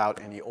clear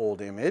out any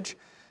old image.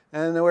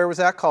 And where was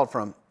that called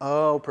from?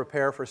 Oh,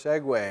 prepare for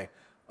segue.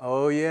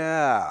 Oh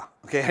yeah.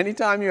 Okay,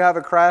 anytime you have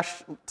a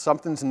crash,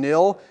 something's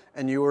nil,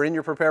 and you were in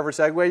your prepare for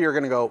segue, you're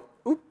going to go,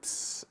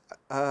 oops,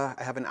 I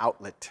have an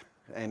outlet,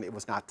 and it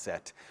was not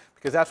set.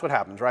 Because that's what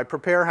happens, right?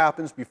 Prepare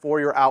happens before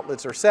your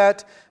outlets are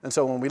set. And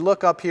so when we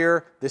look up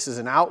here, this is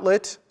an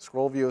outlet.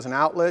 Scroll view is an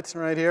outlet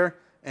right here.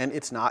 And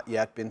it's not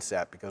yet been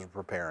set because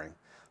we're preparing.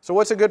 So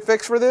what's a good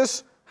fix for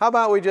this? How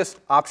about we just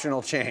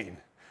optional chain?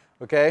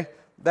 Okay?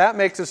 That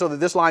makes it so that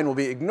this line will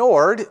be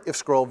ignored if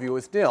scroll view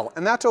is nil.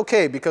 And that's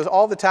okay because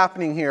all that's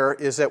happening here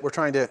is that we're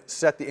trying to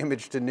set the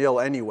image to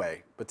nil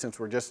anyway. But since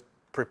we're just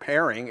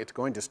preparing, it's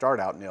going to start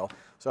out nil.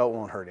 So it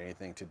won't hurt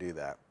anything to do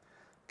that.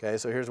 Okay,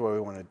 so here's where we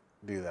want to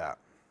do that.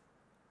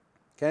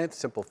 Okay, it's a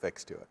simple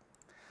fix to it.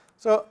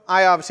 So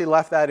I obviously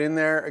left that in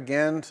there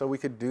again so we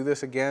could do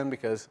this again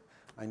because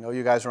I know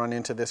you guys run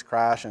into this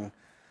crash and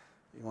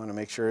you want to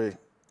make sure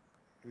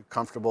you're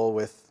comfortable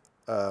with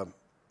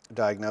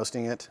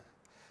diagnosing it.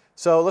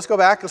 So let's go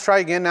back. Let's try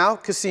again now.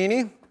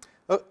 Cassini.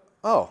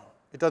 Oh,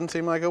 it doesn't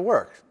seem like it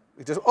worked.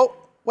 Oh,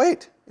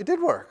 wait, it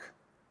did work.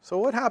 So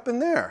what happened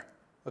there?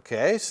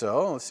 Okay,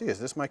 so let's see. Is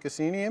this my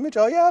Cassini image?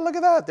 Oh, yeah, look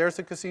at that. There's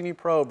the Cassini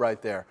probe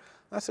right there.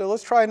 I said,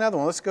 let's try another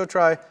one. Let's go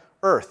try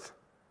Earth.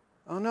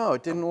 Oh, no,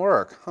 it didn't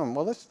work.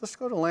 Well, let's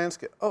go to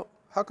landscape. Oh.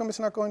 How come it's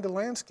not going to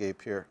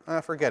landscape here?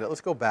 Forget it.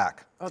 Let's go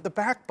back. Oh, the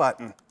back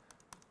button.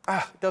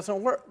 It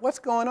doesn't work. What's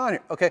going on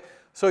here? Okay,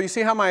 so you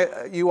see how my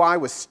UI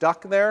was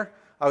stuck there?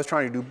 I was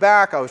trying to do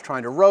back. I was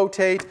trying to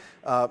rotate.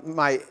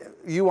 My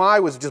UI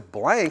was just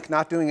blank,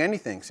 not doing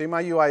anything. See,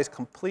 my UI is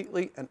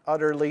completely and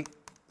utterly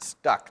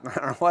stuck.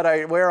 No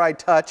matter where I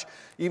touch,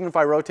 even if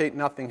I rotate,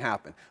 nothing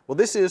happened. Well,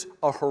 this is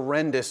a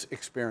horrendous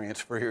experience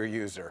for your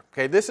user.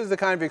 Okay, this is the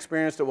kind of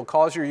experience that will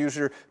cause your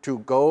user to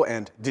go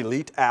and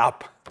delete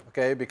app.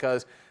 Okay,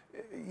 because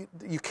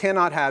you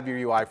cannot have your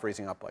UI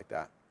freezing up like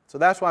that. So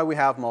that's why we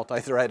have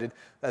multi-threaded.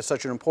 That's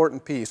such an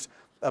important piece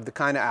of the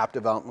kind of app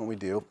development we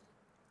do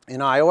in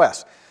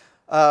iOS.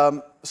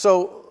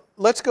 So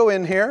let's go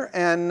in here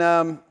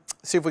and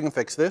see if we can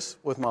fix this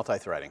with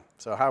multi-threading.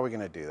 So how are we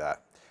going to do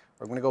that?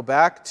 We're going to go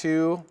back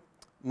to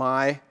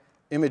my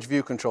image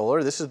view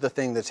controller. This is the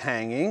thing that's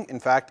hanging. In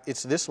fact,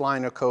 it's this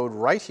line of code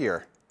right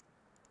here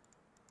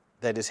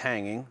that is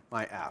hanging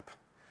my app.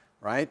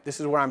 Right? This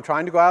is where I'm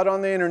trying to go out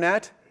on the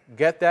internet,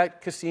 get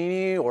that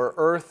Cassini or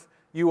Earth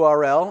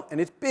URL,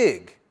 and it's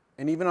big.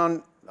 And even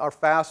on our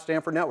fast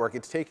Stanford network.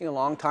 It's taking a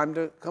long time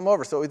to come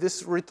over. So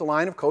this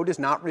line of code is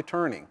not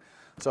returning.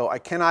 So I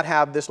cannot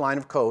have this line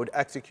of code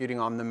executing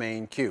on the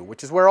main queue,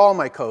 which is where all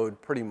my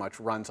code pretty much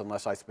runs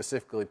unless I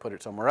specifically put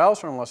it somewhere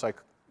else or unless I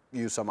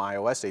use some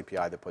iOS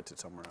API that puts it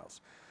somewhere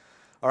else.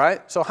 All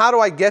right, so how do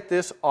I get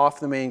this off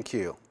the main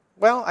queue?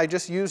 Well, I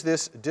just use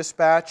this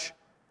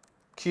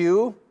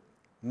DispatchQueue,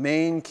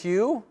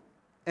 mainQueue,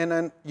 and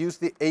then use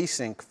the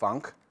async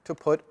func to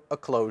put a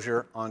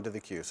closure onto the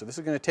queue. So this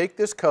is going to take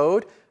this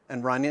code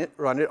and run it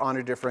on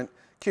a different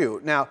queue.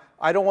 Now,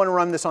 I don't want to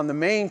run this on the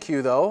main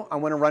queue, though. I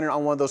want to run it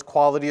on one of those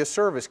quality of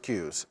service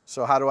queues.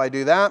 So how do I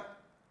do that?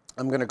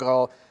 I'm going to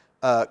call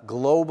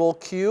global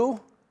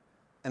queue,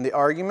 and the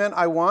argument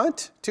I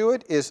want to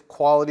it is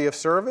quality of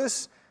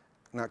service,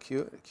 not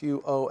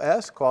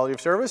QoS, quality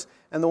of service,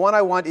 and the one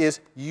I want is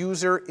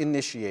user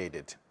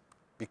initiated,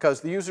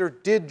 because the user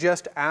did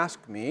just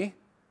ask me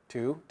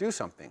to do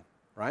something,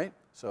 right?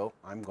 So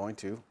I'm going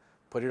to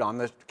put it on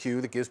the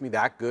queue that gives me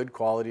that good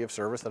quality of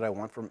service that I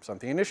want from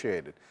something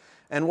initiated.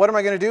 And what am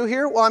I going to do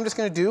here? Well, I'm just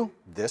going to do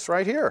this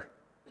right here.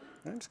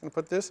 I'm just going to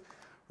put this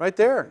right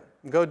there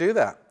and go do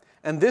that.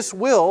 And this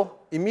will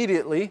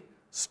immediately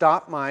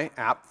stop my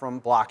app from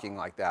blocking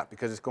like that,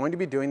 because it's going to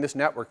be doing this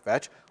network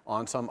fetch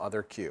on some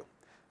other queue.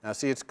 Now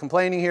see, it's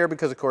complaining here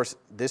because, of course,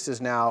 this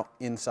is now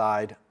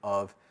inside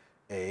of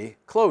a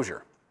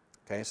closure.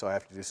 Okay, so I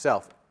have to do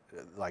self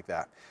like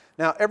that.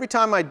 Now, every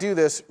time I do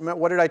this,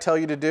 what did I tell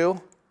you to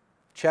do?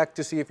 Check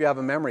to see if you have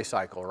a memory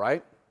cycle,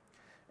 right?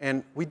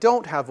 And we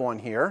don't have one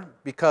here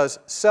because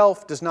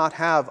self does not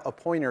have a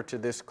pointer to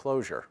this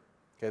closure.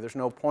 Okay, there's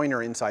no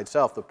pointer inside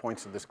self that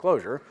points to this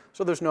closure,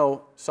 so there's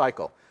no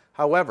cycle.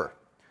 However,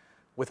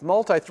 with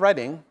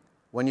multi-threading,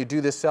 when you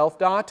do this self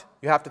dot,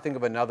 you have to think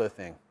of another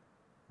thing,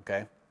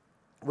 okay?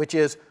 Which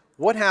is,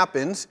 what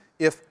happens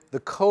if the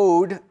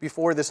code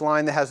before this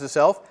line that has the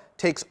self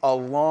takes a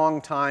long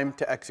time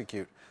to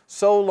execute?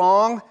 So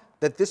long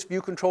that this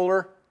view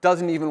controller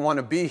doesn't even want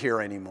to be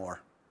here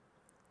anymore.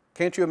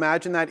 Can't you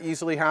imagine that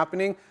easily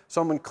happening?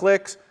 Someone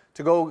clicks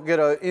to go get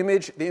an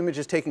image. The image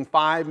is taking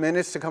 5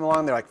 minutes to come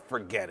along. They're like,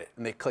 forget it.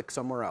 And they click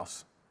somewhere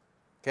else.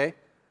 Okay?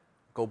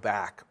 Go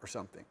back or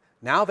something.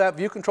 Now that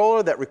view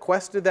controller that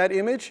requested that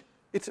image,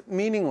 it's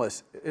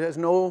meaningless. It has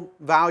no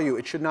value.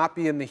 It should not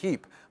be in the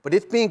heap. But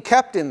it's being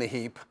kept in the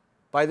heap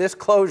by this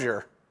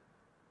closure.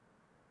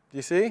 Do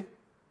you see?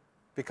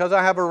 Because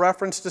I have a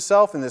reference to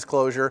self in this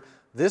closure,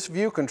 this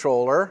view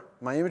controller,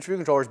 my image view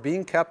controller, is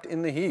being kept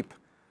in the heap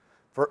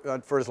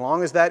for as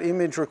long as that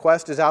image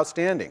request is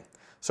outstanding.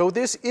 So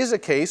this is a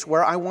case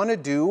where I want to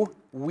do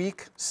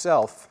weak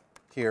self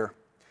here.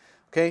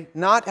 Okay?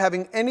 Not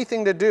having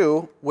anything to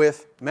do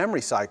with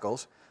memory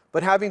cycles,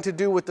 but having to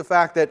do with the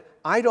fact that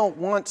I don't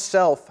want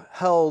self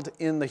held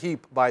in the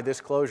heap by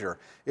this closure.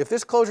 If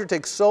this closure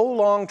takes so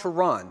long to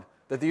run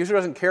that the user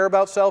doesn't care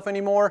about self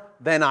anymore,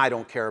 then I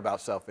don't care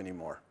about self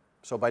anymore.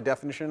 So by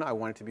definition, I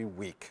want it to be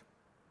weak.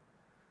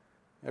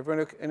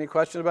 Everyone, any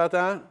questions about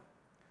that?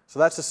 So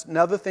that's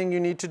another thing you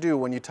need to do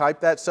when you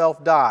type that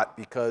self dot,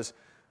 because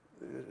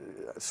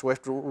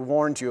Swift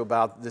warned you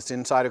about this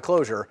inside a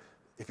closure.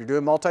 If you're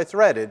doing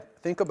multi-threaded,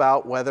 think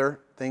about whether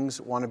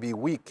things want to be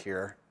weak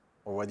here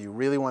or whether you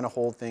really want to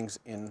hold things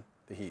in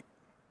the heap.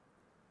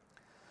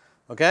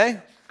 Okay?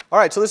 All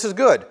right, so this is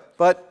good,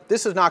 but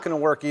this is not going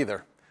to work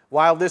either.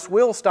 While this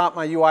will stop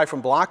my UI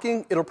from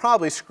blocking, it'll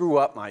probably screw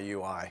up my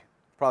UI.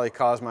 Probably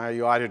cause my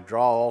UI to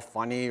draw all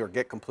funny or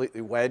get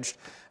completely wedged.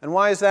 And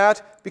why is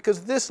that?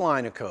 Because this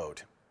line of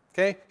code.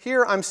 Okay?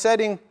 Here I'm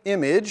setting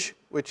image,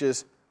 which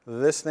is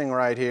this thing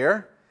right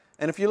here.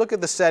 And if you look at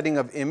the setting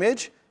of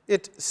image,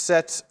 it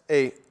sets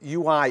a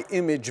UI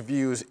image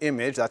views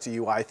image, that's a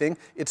UI thing.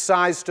 It's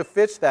sized to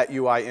fit that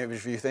UI image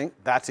view thing,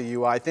 that's a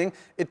UI thing.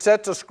 It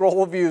sets a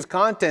scroll views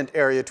content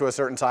area to a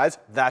certain size,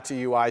 that's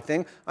a UI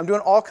thing. I'm doing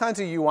all kinds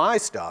of UI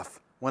stuff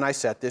when I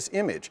set this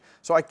image.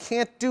 So I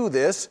can't do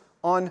this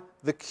on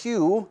the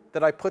queue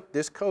that I put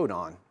this code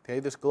on. Okay,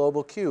 this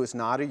global queue is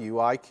not a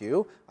UI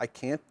queue. I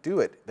can't do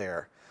it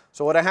there.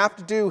 So what I have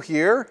to do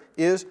here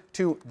is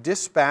to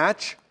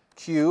dispatch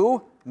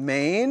queue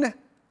main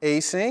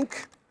async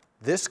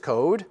this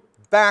code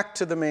back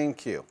to the main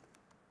queue.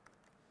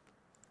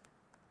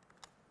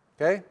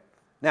 Okay?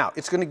 Now,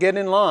 it's going to get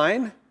in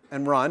line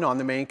and run on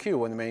the main queue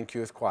when the main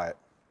queue is quiet.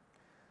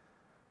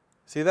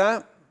 See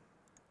that?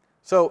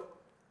 So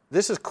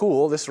this is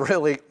cool. This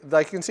really,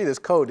 like you can see, this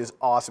code is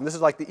awesome. This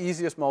is like the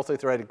easiest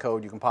multi-threaded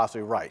code you can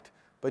possibly write.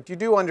 But you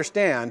do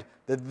understand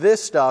that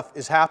this stuff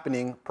is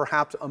happening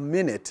perhaps a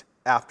minute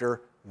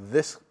after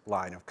this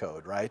line of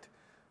code, right?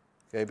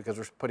 Okay, because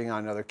we're putting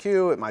on another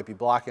queue. It might be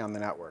blocking on the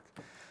network.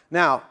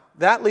 Now,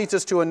 that leads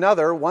us to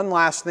one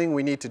last thing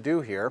we need to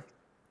do here,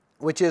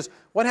 which is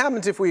what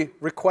happens if we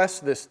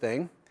request this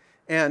thing,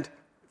 and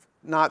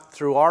not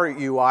through our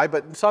UI,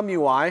 but in some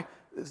UI,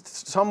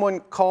 someone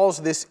calls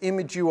this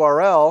image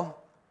URL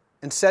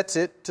and sets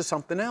it to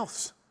something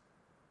else.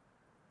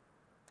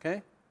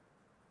 Okay?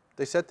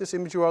 They set this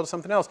image URL to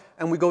something else,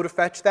 and we go to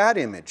fetch that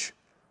image.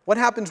 What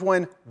happens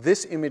when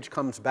this image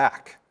comes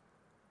back?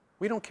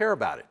 We don't care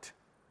about it.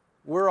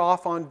 we're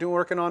off on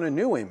working on a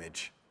new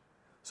image.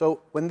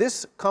 So when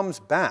this comes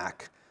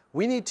back,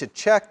 we need to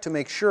check to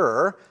make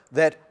sure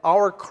that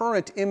our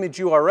current image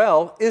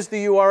URL is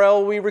the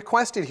URL we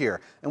requested here.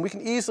 And we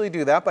can easily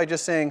do that by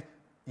just saying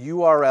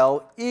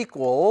URL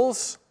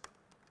equals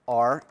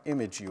our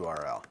image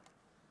URL.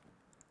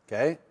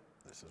 Okay?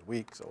 This is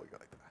weak, so we go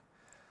like that.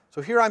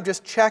 So here I'm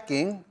just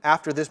checking,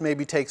 after this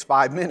maybe takes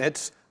 5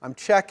 minutes, I'm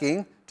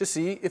checking to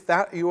see if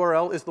that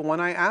URL is the one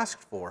I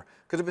asked for.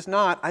 Because if it's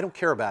not, I don't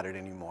care about it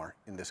anymore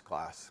in this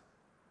class.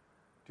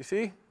 Do you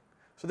see?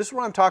 So this is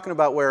what I'm talking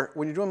about, where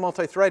when you're doing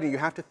multi-threading, you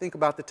have to think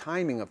about the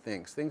timing of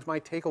things. Things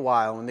might take a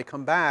while. When they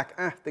come back,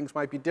 things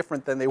might be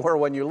different than they were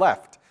when you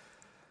left.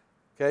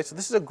 Okay, so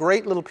this is a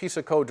great little piece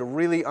of code to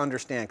really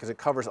understand, because it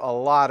covers a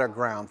lot of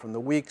ground, from the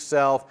weak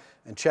self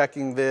and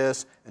checking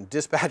this and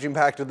dispatching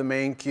back to the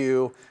main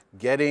queue,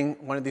 getting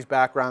one of these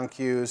background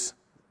queues.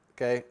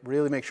 Okay,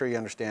 really make sure you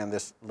understand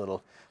this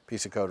little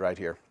piece of code right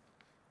here.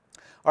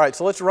 All right,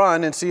 so let's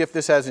run and see if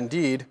this has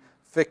indeed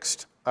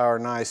fixed our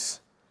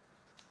nice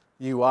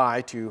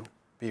UI to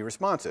be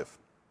responsive.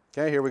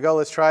 Okay, here we go.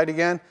 Let's try it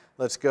again.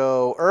 Let's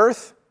go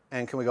Earth,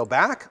 and can we go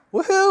back?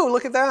 Woohoo!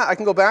 Look at that. I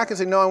can go back and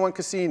say, no, I want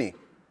Cassini.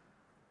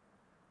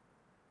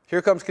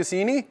 Here comes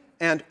Cassini,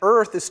 and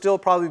Earth is still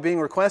probably being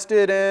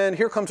requested, and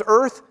here comes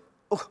Earth.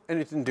 Oh, and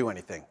it didn't do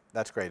anything.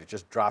 That's great. It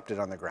just dropped it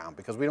on the ground,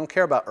 because we don't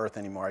care about Earth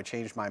anymore. I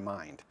changed my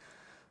mind.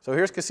 So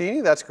here's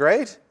Cassini. That's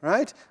great,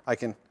 right? I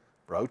can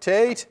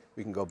rotate.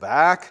 We can go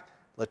back.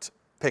 Let's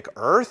pick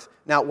Earth.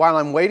 Now, while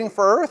I'm waiting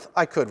for Earth,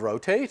 I could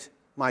rotate.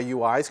 My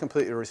UI is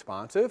completely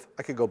responsive.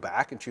 I could go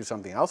back and choose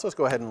something else. Let's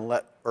go ahead and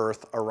let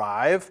Earth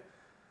arrive.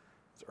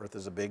 Earth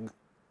is a big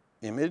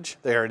image.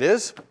 There it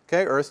is.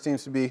 Okay, Earth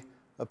seems to be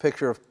a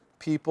picture of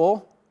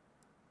people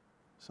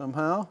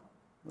somehow.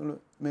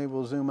 Maybe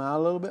we'll zoom out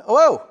a little bit.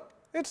 Oh,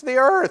 it's the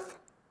Earth.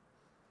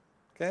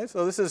 Okay,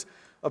 so this is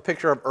a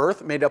picture of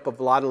Earth made up of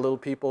a lot of little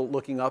people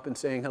looking up and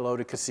saying hello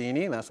to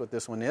Cassini, and that's what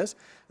this one is.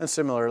 And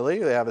similarly,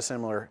 they have a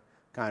similar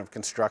kind of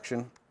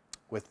construction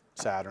with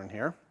Saturn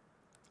here.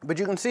 But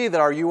you can see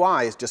that our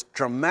UI is just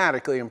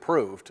dramatically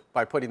improved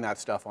by putting that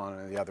stuff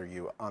on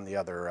the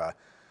other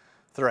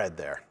thread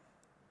there.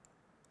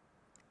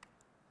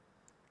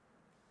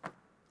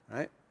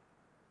 Right?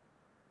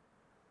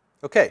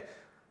 Okay,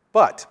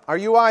 but our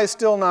UI is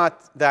still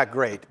not that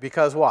great,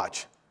 because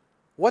watch.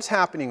 What's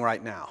happening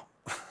right now?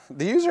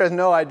 The user has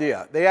no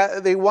idea.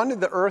 They wanted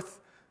the Earth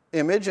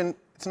image, and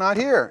it's not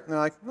here. And they're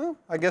like, well,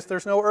 I guess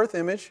there's no Earth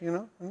image, you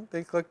know. And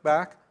they click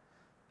back.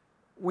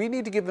 We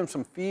need to give them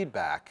some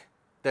feedback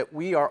that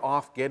we are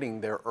off getting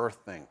their Earth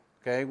thing.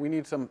 Okay, we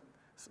need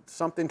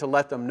something to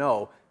let them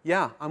know,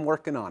 yeah, I'm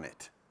working on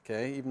it.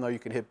 Okay, even though you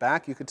could hit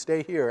back, you could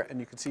stay here and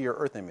you could see your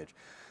Earth image.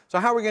 So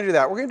how are we going to do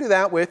that? We're going to do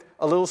that with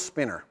a little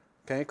spinner,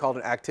 okay, called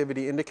an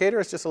activity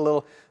indicator. It's just a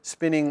little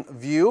spinning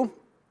view.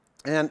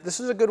 And this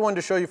is a good one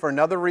to show you for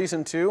another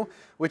reason too,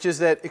 which is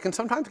that it can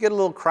sometimes get a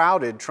little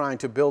crowded trying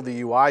to build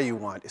the UI you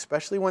want,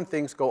 especially when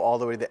things go all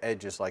the way to the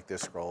edges like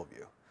this scroll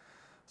view.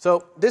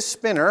 So this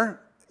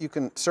spinner, you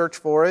can search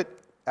for it,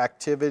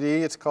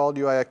 activity, it's called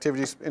UI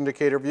activity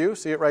indicator view.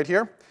 See it right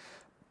here?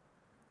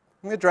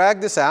 I'm going to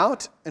drag this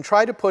out and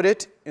try to put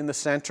it in the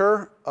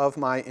center of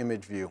my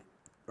image view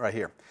right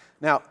here.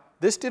 Now,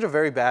 this did a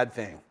very bad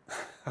thing.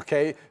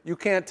 Okay, you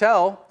can't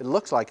tell. It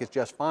looks like it's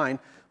just fine,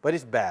 but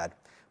it's bad.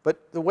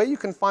 But the way you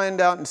can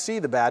find out and see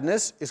the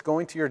badness is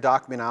going to your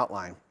document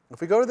outline. If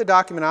we go to the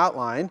document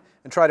outline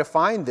and try to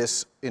find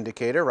this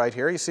indicator right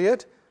here, you see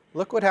it?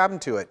 Look what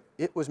happened to it.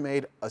 It was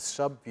made a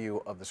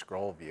subview of the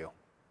scroll view.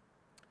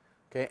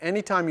 Okay,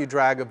 anytime you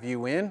drag a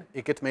view in,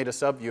 it gets made a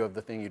subview of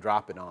the thing you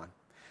drop it on.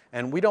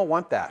 And we don't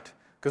want that,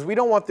 because we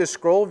don't want this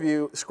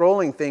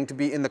scrolling thing to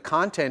be in the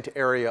content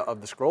area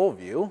of the scroll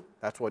view.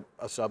 That's what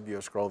a subview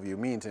of scroll view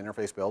means in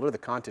Interface Builder, the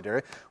content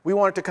area. We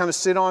want it to kind of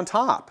sit on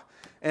top.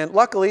 And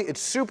luckily,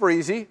 it's super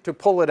easy to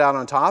pull it out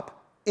on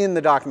top in the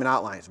document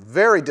outline. It's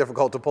very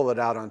difficult to pull it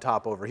out on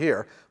top over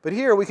here. But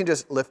here we can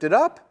just lift it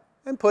up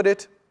and put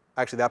it,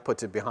 actually that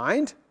puts it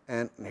behind,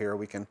 and here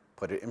we can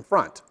put it in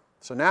front.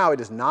 So now it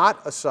is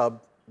not a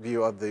sub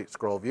view of the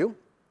scroll view.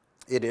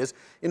 It is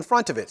in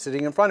front of it,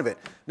 sitting in front of it.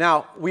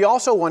 Now, we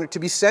also want it to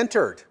be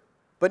centered,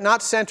 but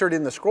not centered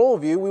in the scroll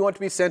view. We want it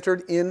to be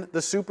centered in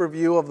the super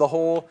view of the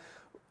whole,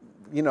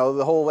 you know,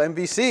 the whole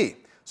MVC.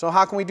 So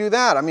how can we do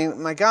that? I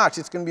mean, my gosh,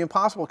 it's going to be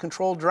impossible.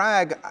 Control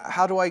drag,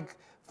 how do I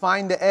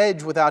find the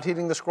edge without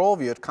hitting the scroll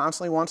view? It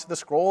constantly wants the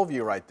scroll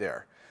view right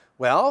there.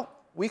 Well,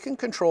 we can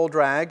control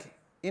drag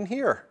in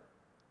here.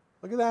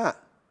 Look at that.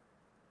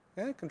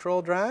 Okay,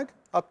 control drag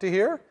up to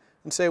here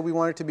and say we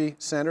want it to be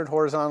centered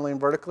horizontally and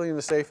vertically in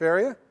the safe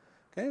area.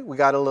 Okay, we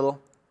got a little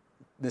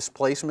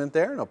misplacement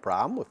there, no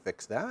problem. We'll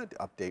fix that.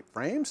 Update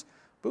frames.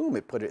 Boom,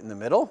 it put it in the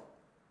middle.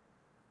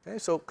 Okay,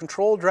 so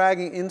control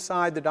dragging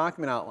inside the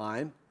document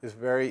outline is a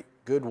very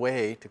good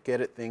way to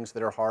get at things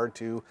that are hard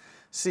to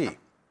see.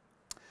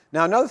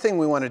 Now, another thing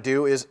we want to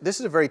do is, this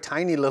is a very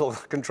tiny little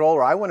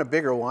controller. I want a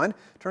bigger one.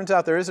 Turns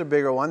out there is a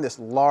bigger one, this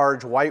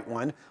large white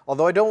one.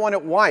 Although I don't want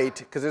it white,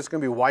 because it's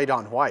going to be white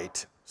on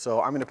white.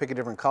 So I'm going to pick a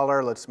different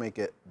color. Let's make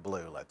it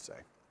blue, let's say.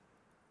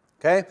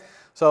 Okay,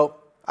 so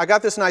I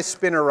got this nice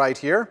spinner right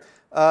here.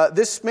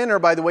 This spinner,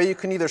 by the way, you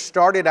can either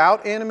start it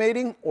out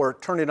animating or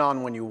turn it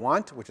on when you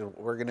want, which is what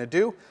we're going to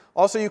do.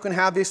 Also, you can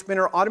have the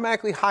spinner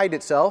automatically hide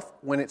itself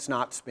when it's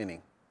not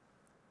spinning.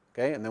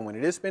 Okay, and then when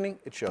it is spinning,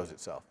 it shows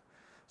itself.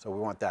 So we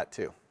want that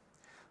too.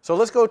 So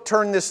let's go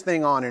turn this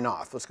thing on and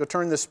off. Let's go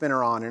turn this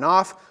spinner on and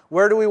off.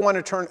 Where do we want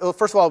to turn? Well,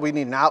 first of all, we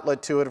need an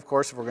outlet to it, of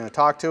course, if we're going to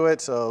talk to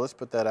it. So let's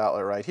put that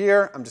outlet right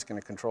here. I'm just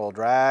going to control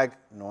drag,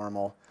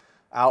 normal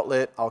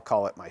outlet. I'll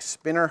call it my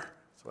spinner.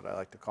 That's what I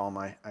like to call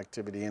my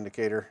activity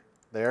indicator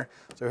there.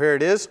 So here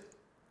it is.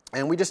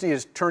 And we just need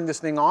to turn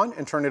this thing on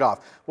and turn it off.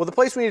 Well, the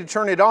place we need to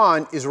turn it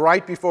on is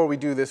right before we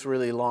do this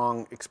really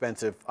long,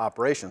 expensive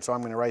operation. So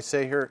I'm going to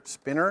say here,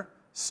 spinner,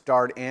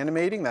 start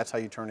animating. That's how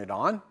you turn it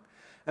on.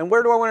 And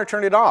where do I want to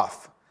turn it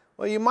off?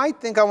 Well, you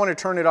might think I want to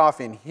turn it off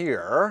in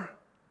here,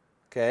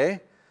 okay?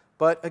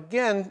 But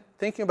again,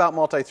 thinking about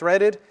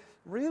multi-threaded,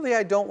 really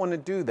I don't want to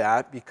do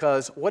that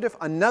because what if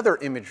another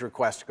image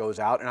request goes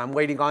out and I'm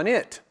waiting on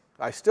it?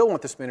 I still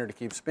want the spinner to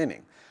keep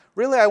spinning.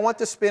 Really, I want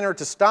the spinner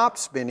to stop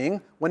spinning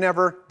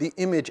whenever the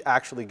image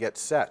actually gets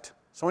set.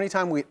 So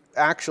anytime we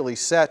actually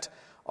set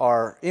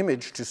our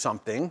image to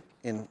something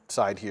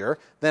inside here,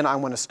 then I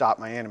want to stop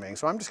my animating.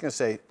 So I'm just going to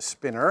say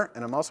spinner,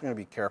 and I'm also going to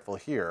be careful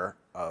here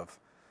of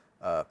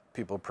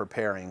people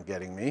preparing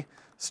getting me.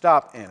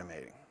 Stop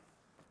animating.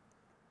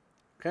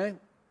 Okay?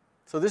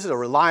 So this is a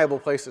reliable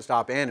place to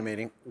stop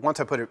animating. Once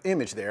I put an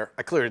image there,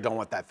 I clearly don't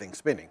want that thing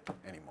spinning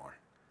anymore.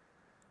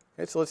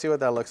 Okay, so let's see what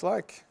that looks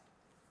like.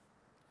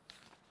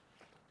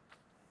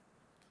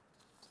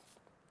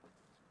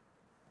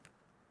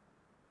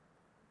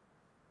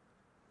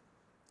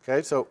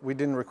 Okay, so we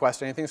didn't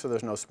request anything, so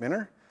there's no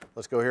spinner.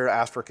 Let's go here,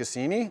 ask for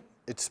Cassini.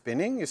 It's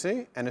spinning, you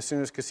see, and as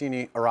soon as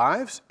Cassini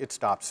arrives, it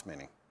stops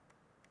spinning.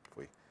 If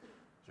we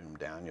zoom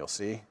down, you'll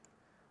see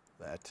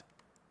that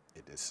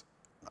it is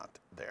not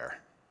there.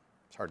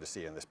 It's hard to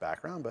see in this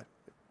background, but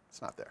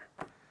it's not there.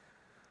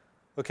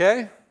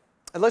 Okay,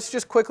 and let's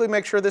just quickly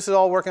make sure this is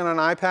all working on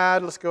an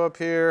iPad. Let's go up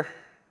here,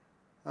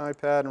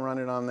 iPad, and run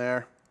it on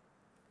there.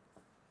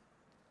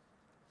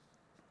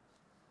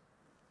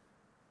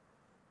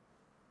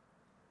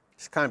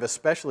 It's kind of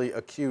especially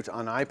acute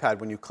on iPad.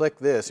 When you click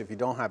this, if you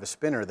don't have a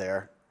spinner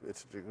there,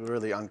 it's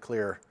really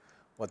unclear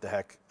what the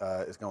heck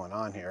is going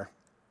on here.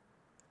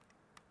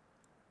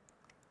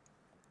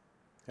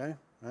 Okay,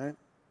 right,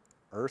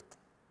 Earth.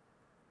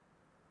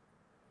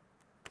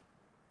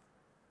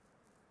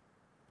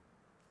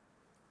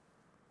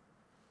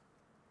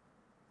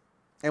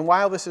 And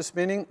while this is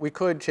spinning, we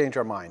could change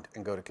our mind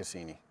and go to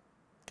Cassini.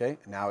 Okay,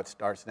 and now it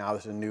starts, now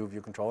there's a new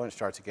view controller, and it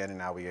starts again, and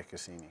now we get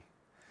Cassini.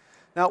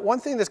 Now, one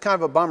thing that's kind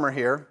of a bummer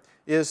here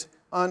is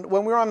when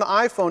we were on the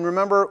iPhone,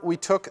 remember we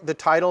took the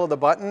title of the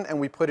button and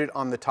we put it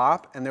on the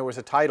top, and there was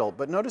a title.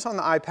 But notice on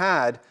the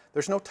iPad,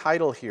 there's no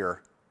title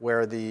here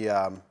where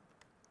the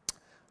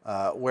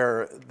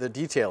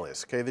detail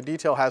is. Okay, the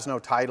detail has no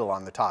title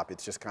on the top.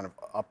 It's just kind of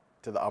up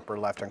to the upper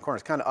left-hand corner.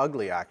 It's kind of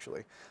ugly,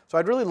 actually. So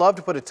I'd really love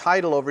to put a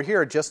title over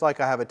here, just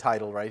like I have a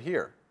title right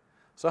here.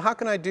 So how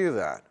can I do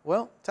that?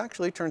 Well, it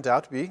actually turns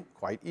out to be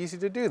quite easy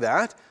to do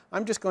that.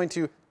 I'm just going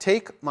to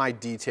take my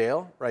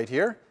detail right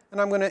here, and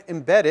I'm going to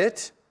embed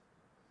it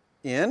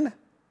in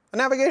a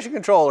navigation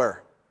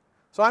controller.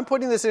 So I'm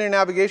putting this in a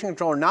navigation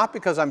controller not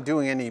because I'm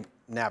doing any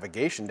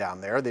navigation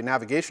down there. The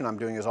navigation I'm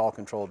doing is all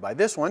controlled by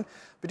this one,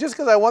 but just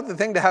because I want the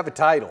thing to have a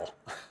title.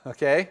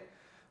 Okay?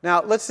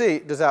 Now, let's see,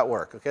 does that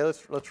work? Okay,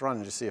 let's run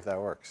and just see if that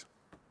works.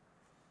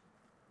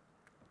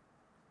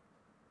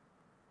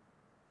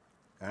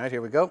 All right,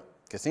 here we go.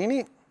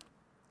 Cassini.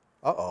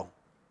 Uh-oh.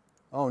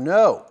 Oh,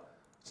 no.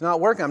 It's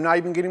not working. I'm not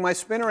even getting my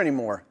spinner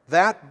anymore.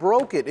 That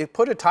broke it. It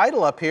put a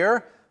title up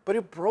here, but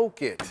it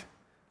broke it.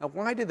 Now,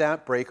 why did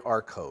that break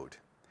our code?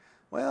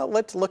 Well,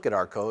 let's look at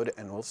our code,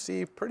 and we'll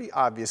see pretty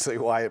obviously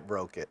why it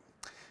broke it.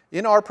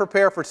 In our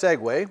prepare for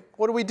segue,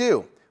 what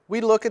do? We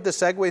look at the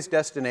segue's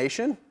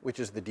destination, which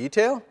is the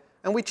detail,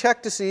 and we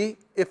check to see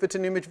if it's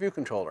an image view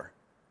controller.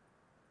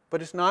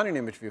 But it's not an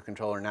image view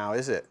controller now,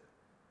 is it?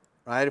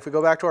 Right? If we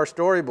go back to our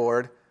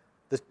storyboard,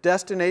 the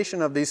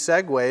destination of these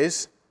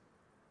segues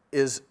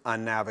is a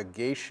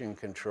navigation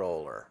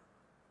controller.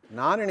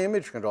 Not an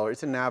image controller,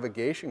 it's a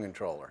navigation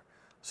controller.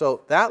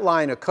 So that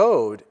line of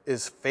code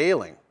is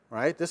failing,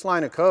 right? This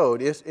line of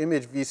code is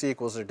image VC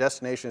equals their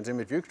destination is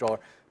image view controller.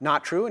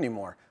 Not true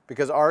anymore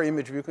because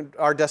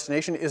our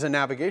destination is a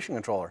navigation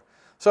controller.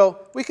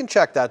 So we can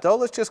check that though.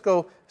 Let's just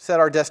go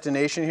set our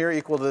destination here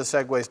equal to the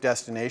segue's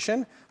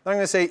destination. Then I'm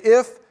going to say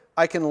if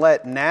I can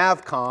let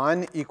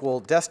navcon equal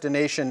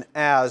destination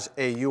as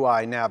a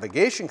UI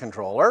navigation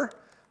controller,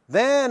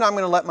 then I'm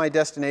going to let my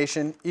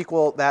destination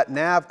equal that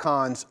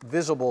navcon's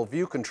visible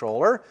view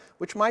controller,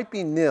 which might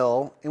be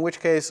nil, in which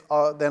case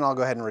then I'll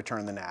go ahead and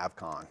return the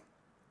navcon.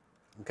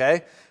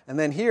 Okay? And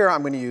then here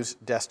I'm going to use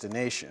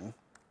destination.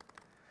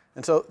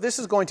 And so this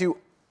is going to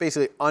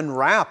basically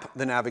unwrap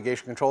the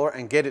navigation controller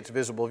and get its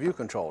visible view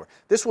controller.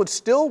 This would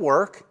still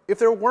work if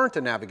there weren't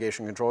a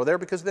navigation controller there,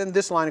 because then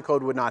this line of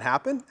code would not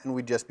happen, and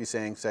we'd just be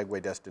saying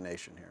segue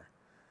destination here.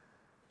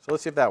 So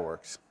let's see if that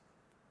works.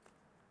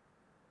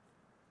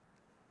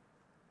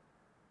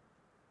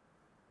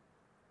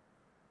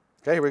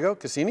 Okay, here we go.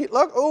 Cassini.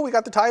 Look, oh, we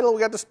got the title, we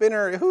got the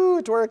spinner. Whoo,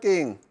 it's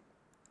working.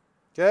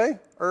 Okay,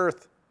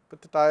 Earth,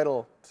 put the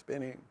title,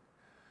 spinning.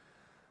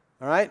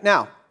 All right,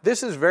 now,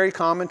 this is very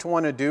common to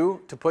want to do,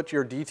 to put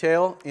your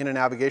detail in a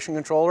navigation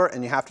controller,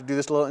 and you have to do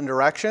this little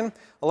indirection.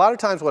 A lot of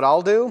times what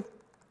I'll do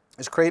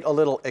is create a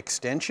little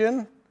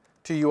extension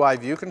to UI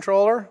view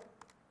controller.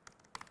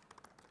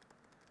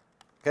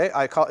 Okay,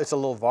 it's a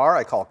little var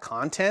I call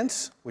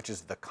contents, which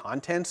is the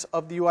contents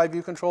of the UI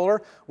view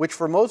controller, which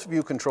for most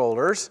view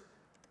controllers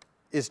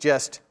is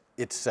just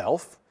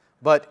itself.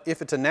 But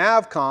if it's a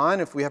navcon,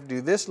 if we have to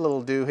do this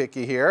little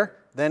doohickey here,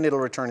 then it'll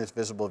return its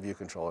visible view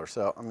controller.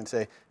 So I'm going to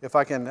say, if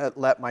I can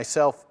let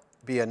myself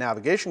be a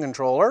navigation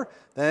controller,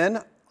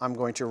 then I'm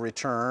going to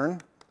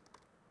return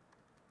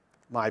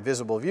my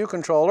visible view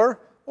controller.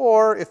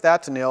 Or if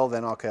that's nil,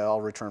 then okay, I'll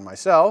return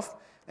myself.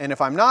 And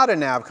if I'm not a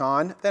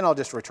navcon, then I'll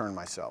just return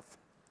myself.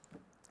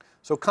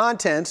 So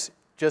contents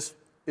just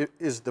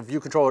is the view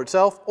controller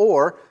itself,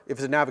 or if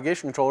it's a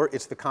navigation controller,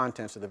 it's the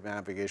contents of the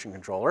navigation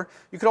controller.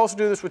 You could also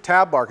do this with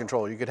tab bar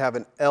controller. You could have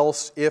an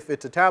else if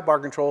it's a tab bar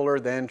controller,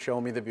 then show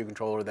me the view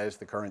controller that is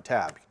the current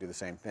tab. You can do the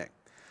same thing.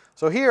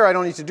 So here I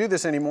don't need to do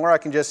this anymore. I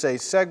can just say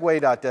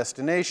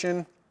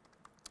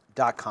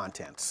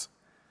segue.destination.contents.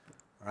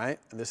 All right,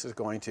 and this is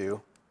going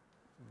to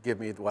give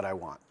me what I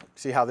want.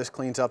 See how this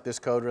cleans up this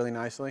code really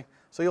nicely?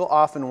 So you'll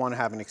often want to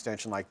have an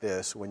extension like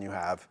this when you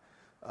have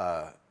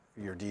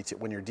your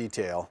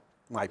detail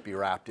might be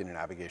wrapped in a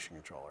navigation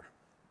controller.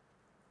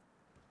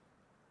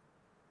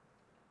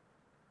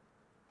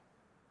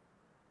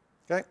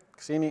 Okay,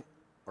 Cassini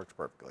works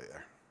perfectly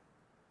there.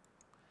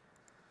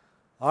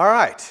 All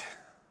right.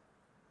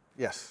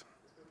 Yes?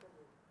 Can we go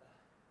to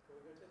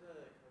the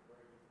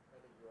where you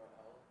compare the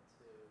URL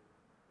to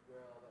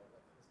URL that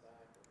comes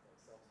back with like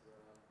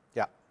self-URL?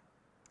 Yeah.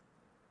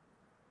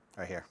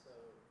 Right here. So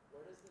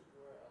where does the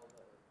URL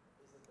that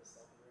isn't the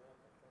self-URL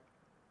come from?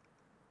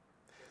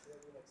 So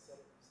then you like set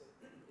it, you say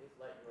if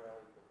let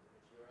URL equals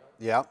image URL.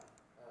 Yeah.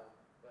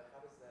 But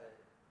how does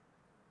that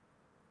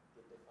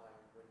get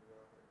defined when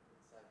you're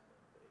inside the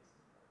base?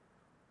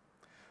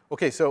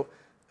 Okay, so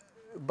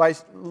by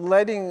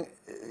letting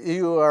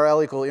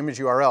URL equal image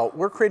URL,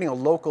 we're creating a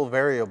local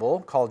variable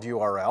called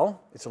URL.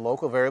 It's a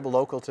local variable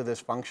local to this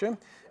function,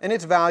 and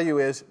its value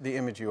is the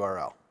image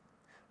URL.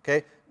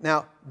 Okay,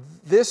 now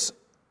this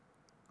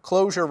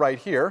closure right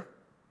here,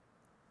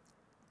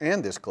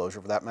 and this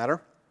closure for that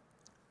matter,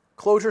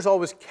 closures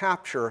always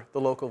capture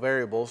the local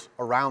variables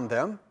around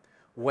them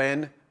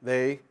when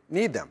they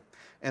need them.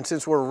 And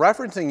since we're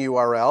referencing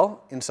URL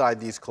inside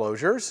these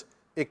closures,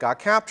 it got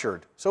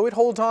captured. So it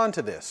holds on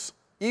to this.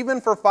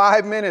 Even for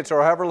 5 minutes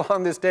or however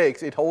long this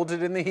takes, it holds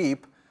it in the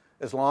heap.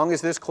 As long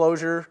as this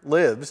closure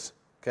lives,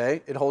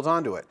 okay, it holds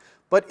on to it.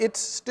 But it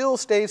still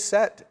stays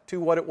set to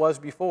what it was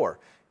before.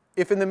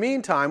 If in the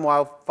meantime,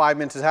 while 5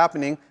 minutes is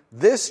happening,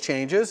 this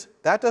changes,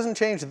 that doesn't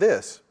change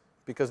this,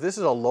 because this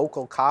is a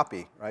local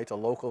copy, right? It's a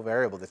local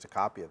variable that's a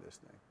copy of this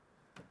thing.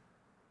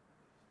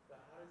 But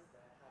how does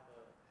that have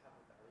a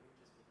value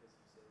just because you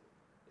say,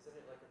 isn't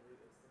it like a new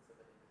instance of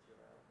an image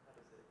URL? How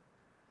does it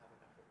have an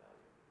actual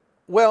value?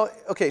 Well,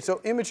 okay, so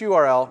image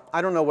URL,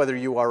 I don't know whether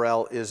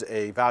URL is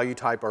a value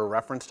type or a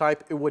reference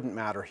type. It wouldn't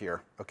matter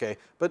here, okay?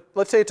 But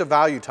let's say it's a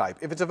value type.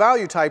 If it's a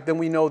value type, then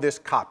we know this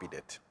copied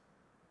it,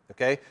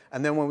 okay?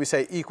 And then when we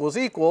say equals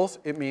equals,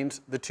 it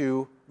means the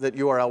two that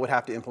URL would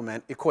have to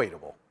implement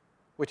equatable,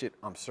 which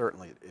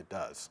certainly it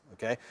does,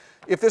 okay?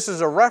 If this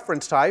is a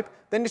reference type,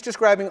 then it's just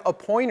grabbing a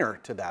pointer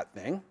to that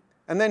thing.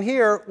 And then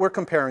here, we're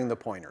comparing the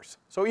pointers.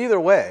 So either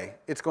way,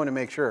 it's going to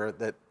make sure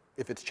that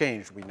if it's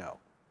changed, we know.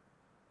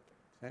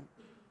 Okay?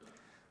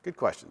 Good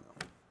question, though.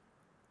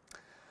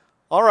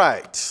 All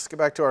right, let's get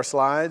back to our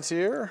slides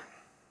here.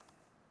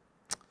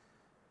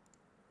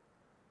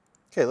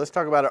 Okay, let's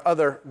talk about our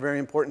other very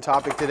important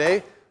topic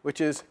today,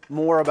 which is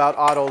more about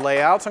auto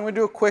layouts. I'm going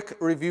to do a quick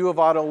review of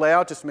auto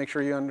layout just to make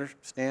sure you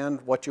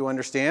understand what you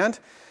understand.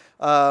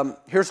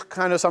 Here's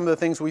kind of some of the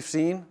things we've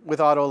seen with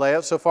auto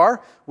layout so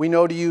far. We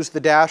know to use the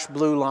dashed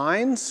blue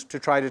lines to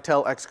try to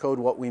tell Xcode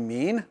what we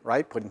mean,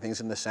 right? Putting things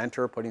in the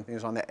center, putting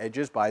things on the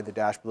edges by the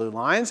dashed blue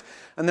lines.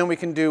 And then we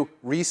can do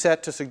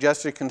reset to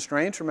suggested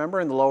constraints, remember,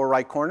 in the lower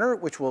right corner,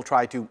 which will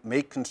try to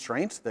make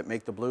constraints that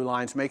make the blue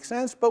lines make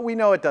sense. But we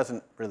know it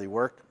doesn't really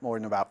work more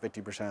than about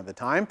 50% of the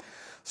time.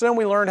 So then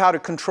we learned how to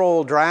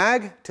control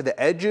drag to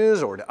the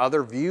edges or to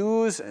other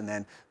views, and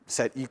then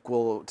set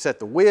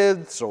the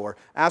widths or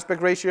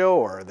aspect ratio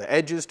or the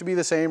edges to be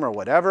the same or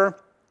whatever.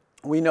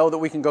 We know that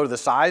we can go to the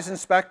size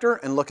inspector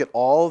and look at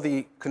all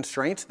the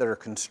constraints that are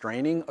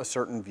constraining a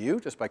certain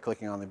view just by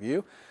clicking on the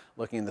view.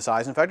 looking in the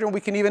size inspector. And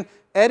we can even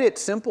edit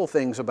simple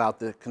things about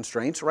the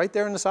constraints right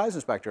there in the size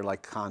inspector,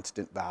 like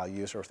constant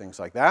values or things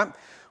like that.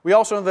 We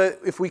also know that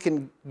if we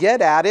can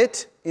get at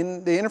it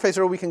in the interface,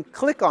 or we can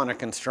click on a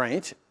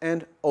constraint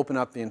and open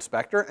up the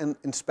inspector and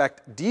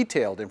inspect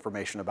detailed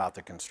information about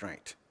the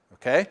constraint.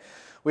 Okay?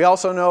 We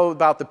also know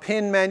about the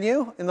pin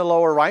menu in the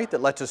lower right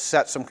that lets us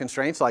set some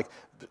constraints, like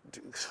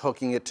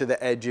hooking it to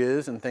the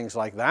edges and things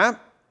like that.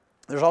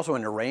 There's also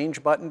an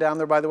arrange button down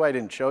there, by the way. I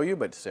didn't show you,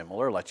 but it's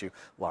similar. Lets you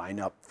line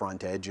up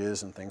front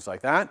edges and things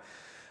like that.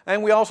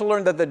 And we also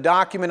learned that the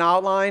document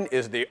outline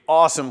is the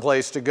awesome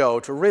place to go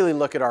to really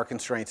look at our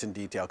constraints in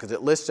detail, because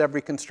it lists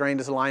every constraint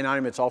as a line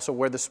item. It's also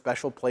where the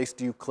special place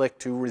do you click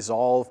to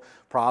resolve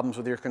problems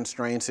with your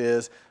constraints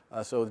is.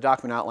 So the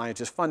document outline is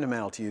just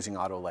fundamental to using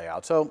auto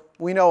layout. So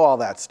we know all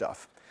that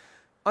stuff.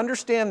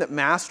 Understand that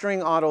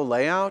mastering auto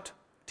layout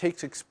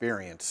takes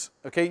experience.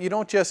 Okay, you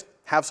don't just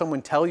have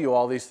someone tell you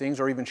all these things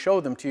or even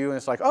show them to you and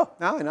it's like, oh,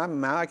 now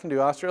I can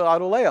do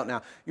auto layout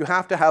now. You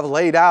have to have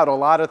laid out a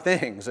lot of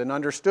things and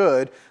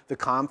understood the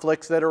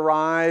conflicts that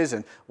arise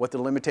and what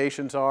the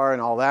limitations are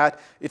and all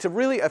that. It's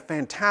really a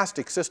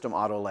fantastic system,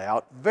 auto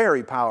layout,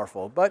 very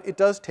powerful, but it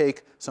does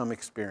take some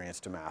experience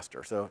to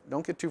master. So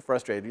don't get too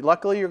frustrated.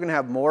 Luckily, you're going to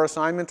have more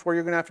assignments where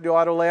you're going to have to do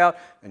auto layout,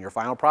 and your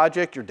final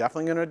project, you're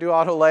definitely going to do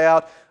auto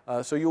layout,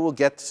 so you will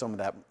get some of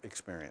that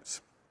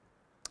experience.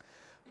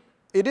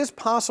 It is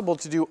possible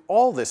to do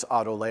all this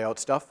auto layout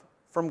stuff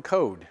from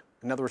code.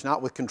 In other words,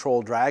 not with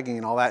control dragging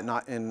and all that,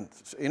 not in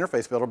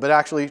Interface Builder, but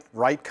actually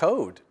write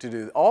code to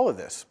do all of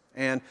this.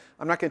 And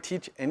I'm not going to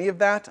teach any of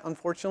that,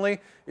 unfortunately.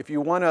 If you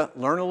want to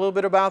learn a little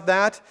bit about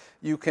that,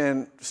 you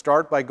can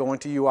start by going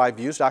to UI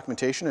Views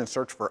documentation and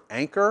search for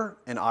Anchor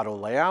and auto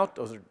layout.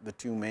 Those are the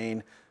two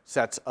main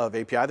sets of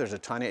API. There's a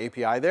ton of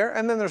API there.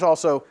 And then there's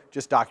also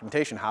just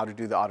documentation, how to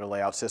do the auto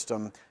layout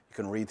system. You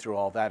can read through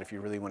all that if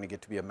you really want to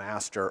get to be a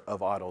master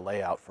of auto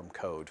layout from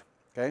code.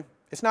 Okay?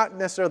 It's not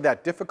necessarily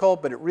that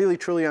difficult, but it really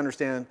truly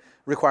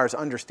requires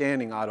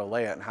understanding auto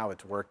layout and how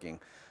it's working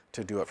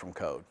to do it from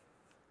code.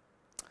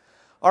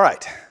 All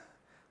right,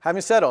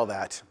 having said all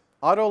that,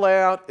 auto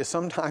layout is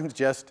sometimes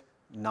just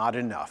not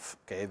enough.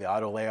 Okay? The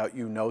auto layout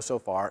you know so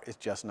far is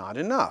just not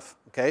enough.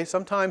 Okay?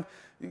 Sometimes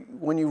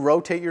when you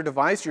rotate your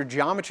device, your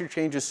geometry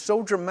changes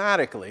so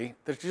dramatically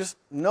that there's just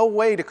no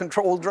way to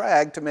control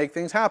drag to make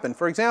things happen.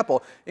 For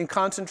example, in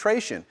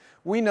concentration,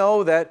 we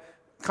know that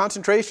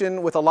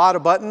concentration with a lot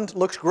of buttons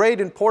looks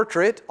great in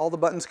portrait. All the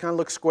buttons kind of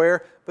look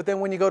square. But then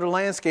when you go to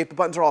landscape, the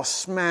buttons are all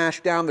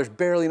smashed down. There's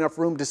barely enough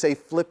room to say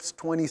flips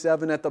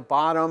 27 at the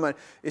bottom. And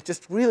it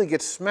just really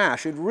gets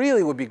smashed. It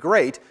really would be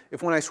great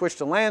if when I switched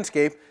to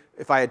landscape,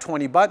 if I had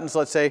 20 buttons,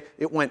 let's say,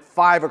 it went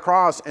 5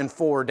 across and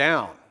 4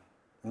 down.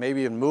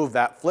 Maybe even move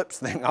that flips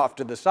thing off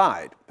to the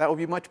side. That would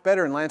be much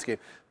better in landscape.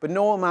 But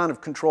no amount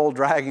of control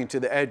dragging to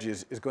the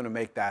edges is going to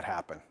make that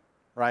happen,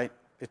 right?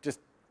 It just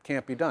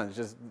can't be done. It's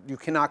just, you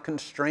cannot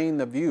constrain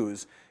the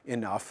views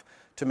enough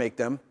to make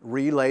them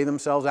relay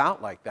themselves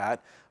out like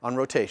that on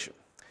rotation.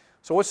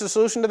 So what's the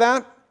solution to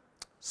that?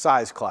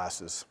 Size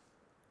classes.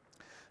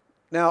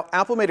 Now,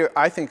 Apple made,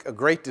 I think, a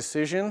great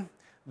decision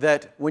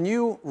that when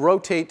you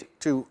rotate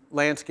to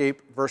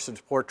landscape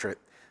versus portrait,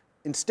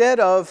 instead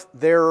of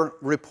their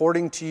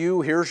reporting to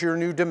you, here's your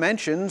new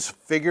dimensions,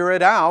 figure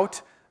it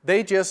out,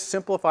 they just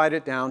simplified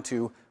it down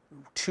to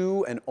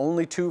 2 and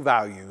only 2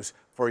 values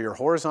for your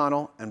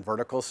horizontal and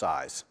vertical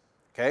size.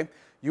 Okay?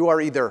 You are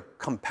either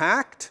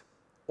compact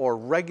or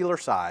regular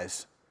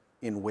size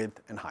in width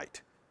and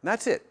height. And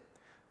that's it.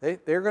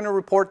 They're going to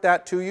report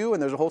that to you,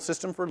 and there's a whole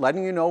system for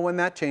letting you know when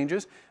that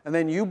changes. And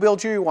then you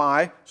build your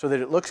UI so that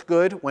it looks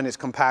good when it's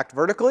compact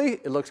vertically,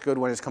 it looks good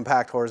when it's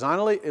compact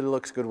horizontally, it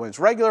looks good when it's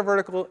regular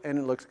vertical, and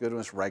it looks good when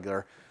it's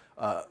regular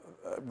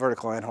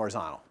vertical and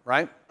horizontal,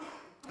 right?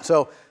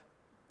 So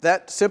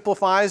that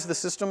simplifies the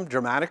system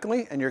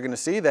dramatically, and you're going to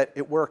see that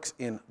it works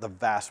in the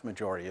vast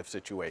majority of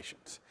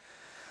situations.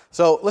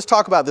 So let's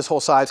talk about this whole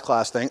size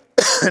class thing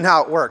and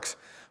how it works.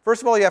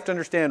 First of all, you have to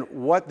understand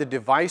what the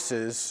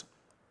devices,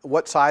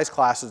 what size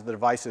classes the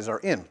devices are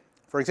in.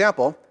 For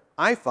example,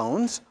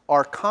 iPhones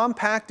are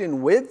compact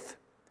in width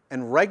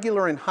and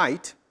regular in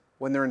height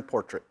when they're in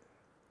portrait.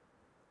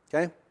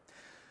 Okay?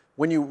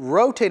 When you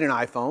rotate an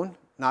iPhone,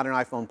 not an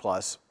iPhone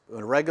Plus,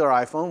 but a regular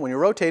iPhone, when you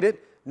rotate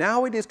it,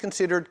 now it is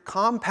considered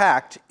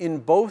compact in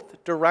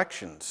both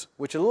directions,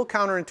 which is a little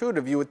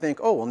counterintuitive. You would think,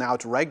 oh, well, now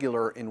it's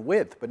regular in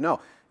width. But no,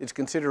 it's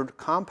considered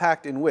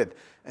compact in width.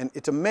 And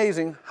it's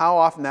amazing how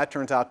often that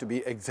turns out to be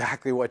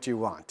exactly what you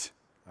want.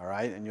 All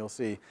right, and you'll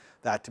see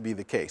that to be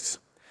the case.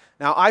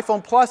 Now,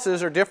 iPhone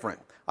Pluses are different.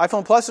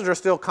 iPhone Pluses are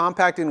still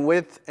compact in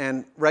width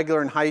and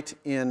regular in height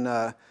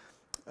in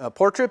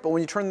portrait, but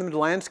when you turn them to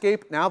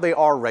landscape, now they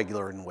are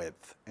regular in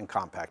width and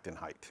compact in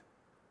height.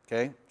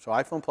 Okay, so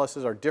iPhone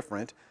Pluses are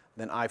different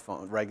than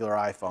regular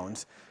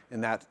iPhones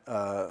in that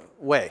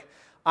way.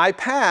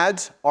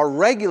 iPads are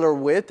regular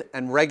width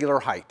and regular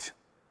height.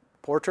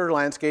 Portrait or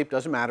landscape,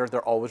 doesn't matter,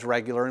 they're always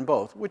regular in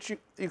both, which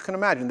you can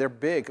imagine, they're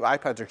big,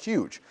 iPads are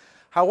huge.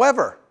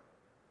 However,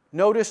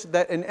 notice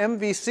that an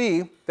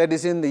MVC that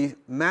is in the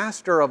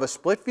master of a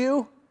split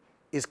view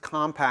is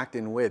compact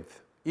in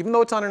width. Even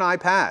though it's on an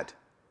iPad,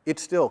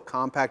 it's still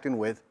compact in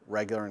width,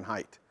 regular in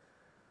height.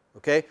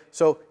 Okay?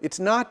 So it's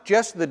not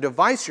just the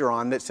device you're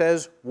on that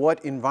says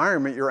what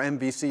environment your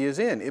MVC is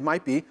in. It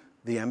might be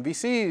the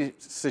MVC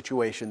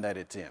situation that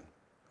it's in.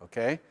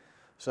 Okay?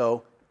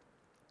 So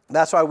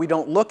that's why we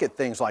don't look at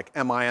things like,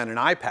 am I on an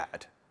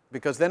iPad?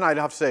 Because then I'd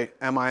have to say,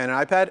 am I on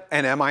an iPad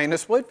and am I in a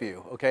split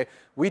view? Okay?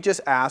 We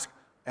just ask,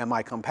 am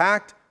I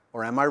compact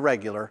or am I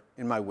regular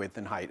in my width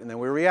and height? And then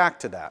we react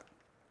to that.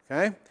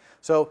 Okay?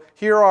 So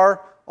here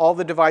are all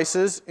the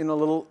devices in a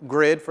little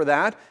grid for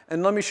that.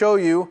 And let me show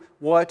you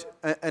what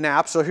an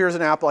app, so here's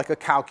an app like a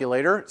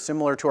calculator,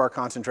 similar to our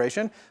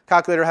concentration.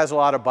 Calculator has a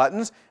lot of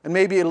buttons, and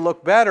maybe it'll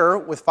look better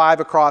with 5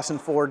 across and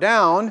 4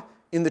 down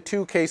in the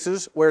 2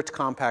 cases where it's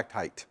compact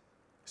height.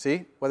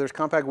 See, whether it's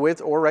compact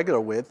width or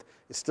regular width,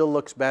 it still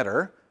looks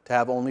better to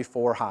have only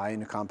 4 high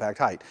in a compact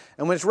height.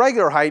 And when it's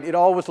regular height, it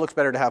always looks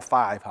better to have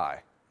 5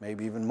 high.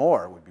 Maybe even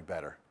more would be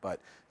better, but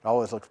it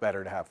always looks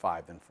better to have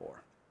 5 than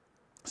 4.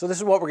 So this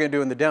is what we're going to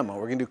do in the demo.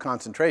 We're going to do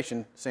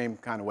concentration, same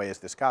kind of way as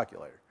this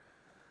calculator.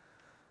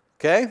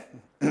 Okay?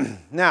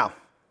 Now,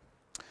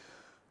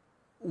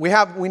 we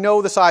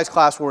know the size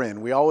class we're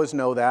in. We always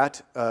know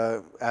that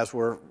as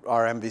our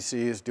MVC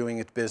is doing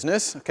its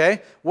business.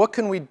 Okay? What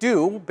can we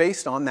do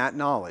based on that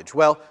knowledge?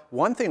 Well,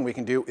 one thing we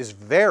can do is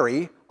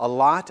vary a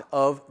lot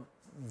of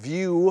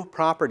view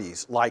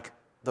properties, like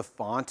the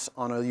fonts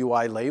on a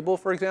UI label,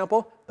 for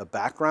example, the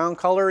background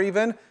color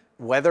even,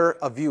 whether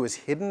a view is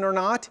hidden or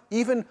not,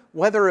 even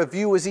whether a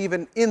view is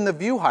even in the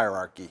view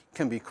hierarchy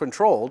can be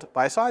controlled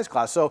by a size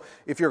class. So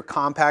if you're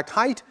compact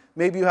height,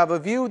 maybe you have a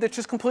view that's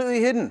just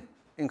completely hidden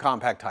in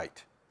compact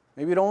height.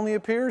 Maybe it only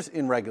appears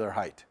in regular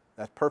height.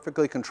 That's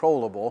perfectly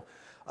controllable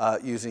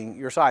using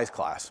your size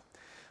class.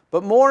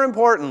 But more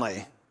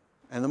importantly,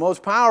 and the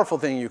most powerful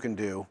thing you can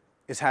do,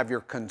 is have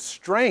your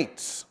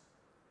constraints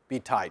be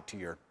tied to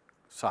your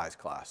size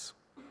class.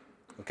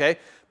 Okay?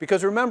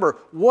 Because remember,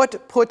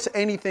 what puts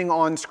anything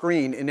on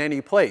screen in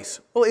any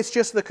place? Well, it's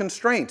just the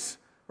constraints,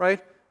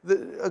 right?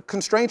 The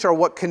constraints are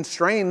what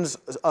constrains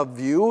a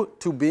view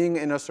to being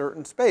in a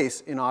certain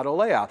space in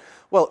Autolayout.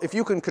 Well, if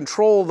you can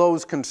control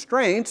those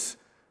constraints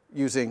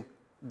using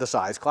the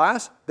size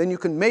class, then you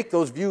can make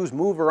those views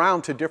move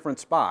around to different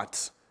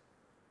spots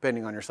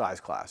depending on your size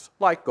class.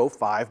 Like go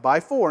 5 by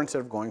 4 instead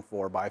of going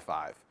 4 by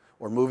 5.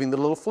 Or moving the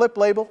little flip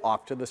label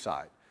off to the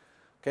side.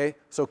 Okay?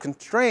 So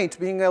constraints,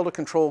 being able to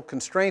control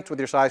constraints with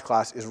your size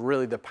class is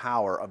really the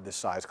power of this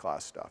size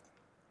class stuff.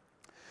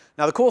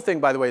 Now the cool thing,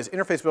 by the way, is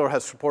Interface Builder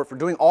has support for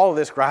doing all of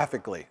this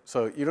graphically.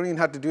 So you don't even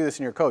have to do this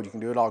in your code. You can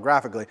do it all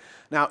graphically.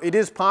 Now it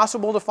is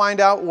possible to find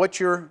out what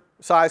your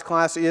size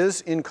class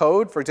is in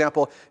code. For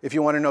example, if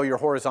you want to know your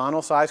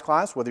horizontal size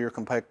class, whether you're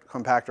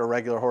compact or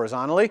regular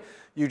horizontally,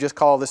 you just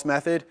call this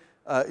method.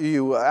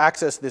 You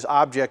access this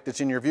object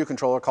that's in your view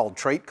controller called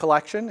trait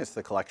collection. It's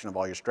the collection of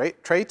all your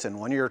traits, and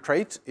one of your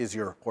traits is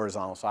your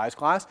horizontal size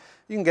class.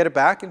 You can get it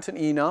back. It's an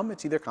enum.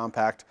 It's either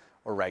compact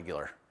or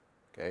regular.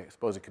 Okay, I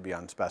suppose it could be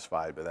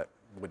unspecified, but that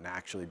wouldn't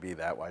actually be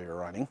that while you're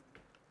running.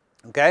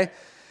 Okay?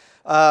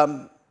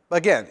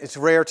 Again, it's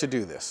rare to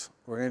do this.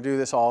 We're going to do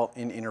this all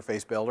in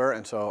Interface Builder,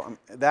 and so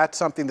that's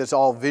something that's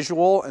all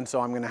visual, and so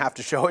I'm going to have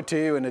to show it to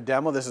you in a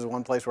demo. This is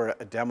one place where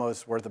a demo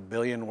is worth 1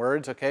 billion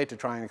words, okay? To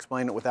try and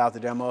explain it without the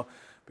demo would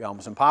be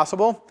almost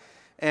impossible.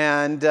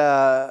 And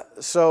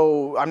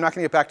so I'm not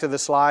going to get back to the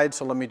slides,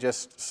 so let me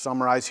just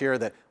summarize here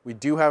that we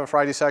do have a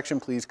Friday section.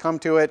 Please come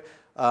to it.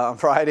 On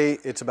Friday,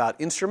 it's about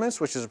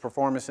instruments, which is a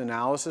performance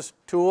analysis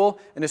tool,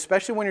 and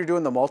especially when you're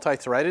doing the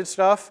multi-threaded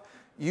stuff,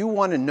 you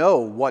want to know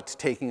what's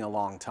taking a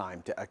long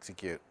time to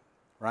execute,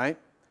 right?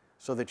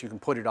 So that you can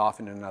put it off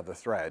in another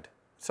thread.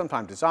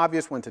 Sometimes it's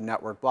obvious when it's a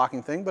network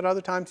blocking thing, but other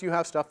times you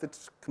have stuff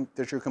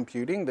that you're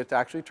computing that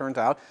actually turns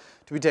out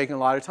to be taking a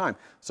lot of time.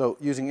 So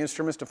using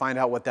instruments to find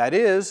out what that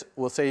is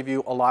will save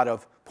you a lot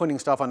of putting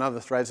stuff on other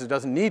threads that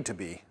doesn't need to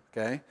be,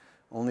 okay?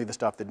 Only the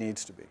stuff that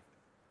needs to be.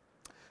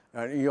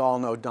 You all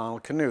know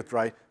Donald Knuth,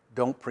 right?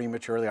 Don't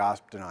prematurely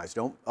optimize.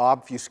 Don't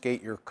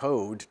obfuscate your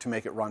code to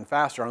make it run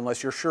faster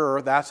unless you're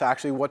sure that's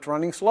actually what's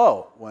running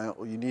slow. Well,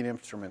 you need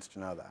instruments to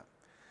know that.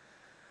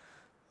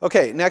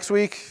 Okay, next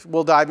week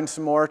we'll dive into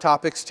some more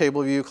topics,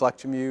 table view,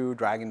 collection view,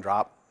 drag and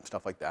drop,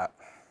 stuff like that.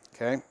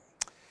 Okay?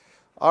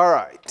 All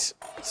right,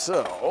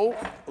 so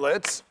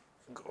let's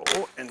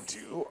go and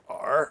do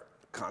our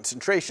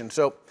concentration.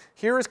 So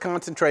here is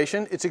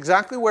concentration. It's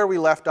exactly where we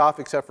left off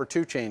except for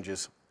 2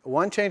 changes.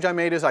 One change I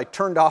made is I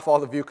turned off all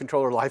the view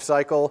controller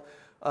lifecycle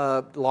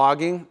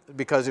logging,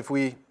 because if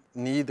we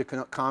need the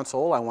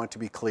console, I want it to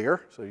be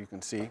clear so you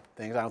can see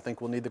things. I don't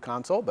think we'll need the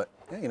console, but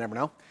yeah, you never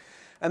know.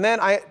 And then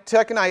I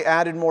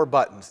added more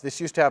buttons. This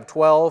used to have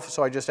 12,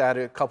 so I just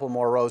added a couple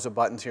more rows of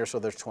buttons here, so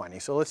there's 20.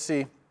 So let's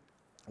see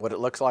what it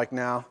looks like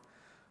now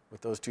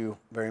with those 2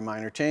 very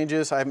minor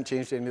changes. I haven't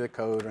changed any of the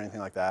code or anything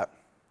like that.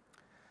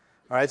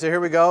 All right, so here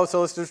we go. So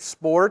let's do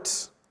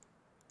sports.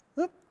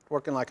 Oop,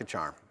 working like a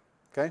charm.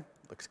 Okay,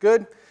 looks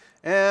good.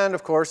 And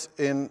of course,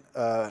 in,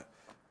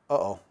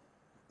 uh-oh,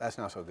 that's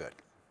not so good.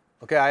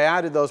 Okay, I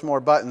added those more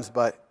buttons,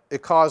 but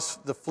it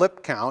caused the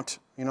flip count,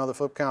 you know, the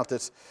flip count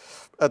that's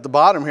at the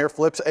bottom here,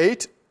 flips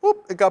 8,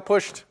 whoop, it got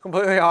pushed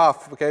completely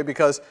off, okay,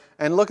 because,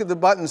 and look at the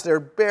buttons, they're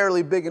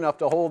barely big enough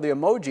to hold the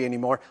emoji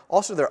anymore.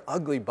 Also, they're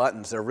ugly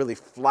buttons, they're really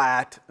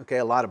flat, okay,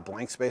 a lot of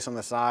blank space on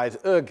the sides.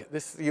 Ugh,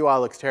 this UI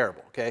looks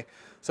terrible, okay.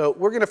 So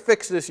we're gonna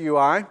fix this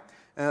UI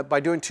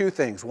by doing two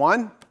things.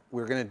 One,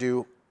 we're gonna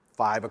do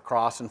 5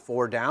 across and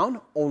 4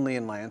 down, only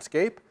in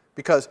landscape,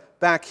 because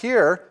back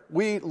here,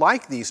 we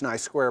like these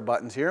nice square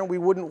buttons here, and we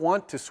wouldn't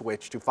want to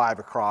switch to 5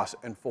 across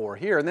and 4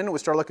 here, and then it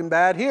would start looking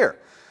bad here.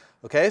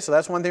 Okay, so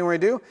that's one thing we're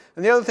going to do.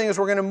 And the other thing is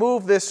we're going to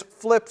move this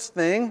flips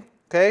thing,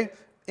 okay,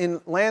 in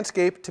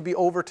landscape to be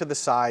over to the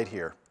side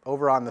here,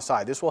 over on the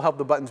side. This will help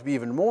the buttons be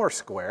even more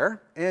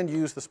square and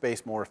use the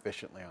space more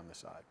efficiently on the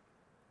side.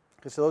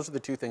 Okay, so those are the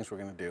two things we're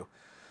going to do.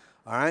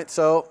 All right,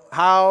 so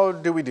how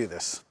do we do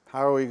this?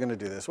 How are we going to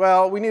do this?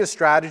 Well, we need a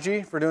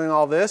strategy for doing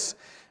all this.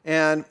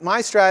 And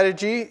my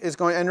strategy is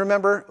going, and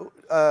remember,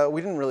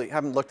 we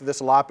haven't looked at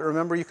this a lot, but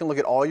remember you can look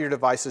at all your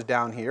devices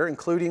down here,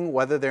 including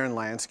whether they're in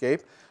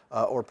landscape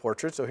or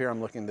portrait. So here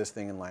I'm looking at this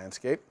thing in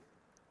landscape.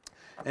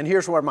 And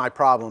here's where my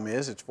problem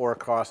is. It's 4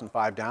 across and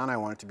 5 down. I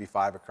want it to be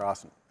 5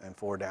 across and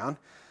 4 down.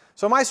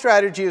 So my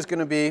strategy is going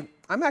to be,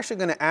 I'm actually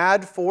going to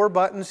add 4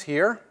 buttons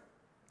here.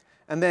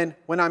 And then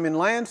when I'm in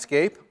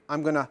landscape,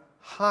 I'm going to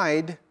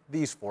hide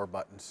these 4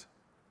 buttons.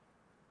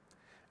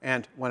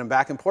 And when I'm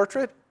back in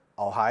portrait,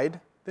 I'll hide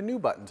the new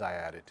buttons I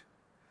added.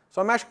 So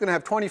I'm actually going to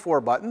have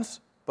 24 buttons,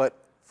 but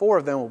 4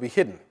 of them will be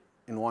hidden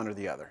in one or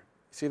the other.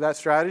 See that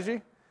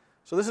strategy?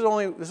 So this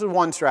is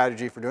one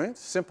strategy for doing it.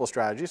 It's a simple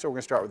strategy, so we're going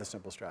to start with a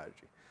simple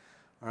strategy.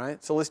 All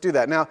right, so let's do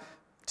that. Now,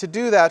 to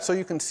do that, so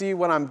you can see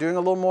what I'm doing a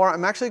little more,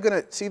 I'm actually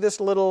going to see this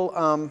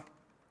little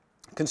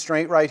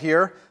constraint right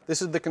here.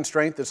 This is the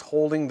constraint that's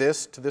holding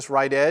this to this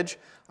right edge.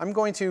 I'm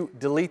going to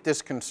delete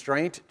this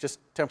constraint just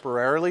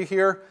temporarily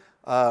here.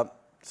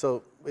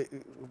 So it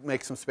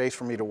makes some space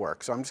for me to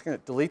work. So I'm just going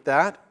to delete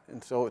that,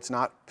 and so it's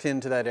not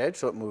pinned to that edge,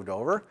 so it moved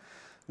over.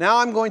 Now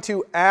I'm going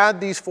to add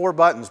these 4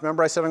 buttons.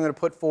 Remember I said I'm going to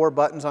put 4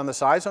 buttons on the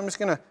side, so I'm just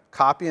going to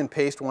copy and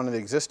paste one of the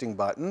existing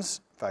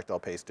buttons. In fact, I'll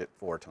paste it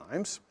 4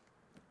 times.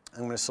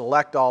 I'm going to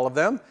select all of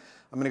them.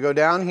 I'm going to go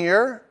down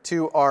here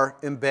to our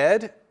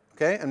embed,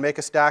 okay, and make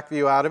a stack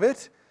view out of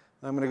it.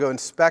 I'm going to go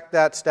inspect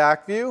that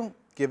stack view,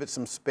 give it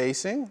some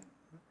spacing.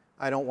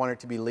 I don't want it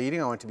to be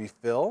leading, I want it to be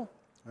fill.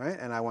 Right?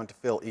 And I want to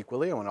fill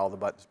equally. I want all the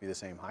buttons to be the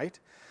same height.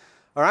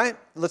 All right,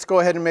 let's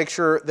go ahead and make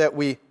sure that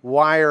we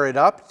wire it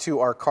up to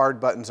our card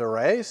buttons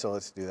array. So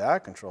let's do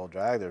that. Control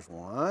drag. There's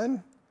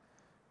 1,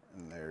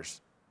 and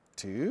there's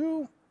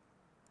 2,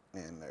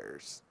 and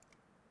there's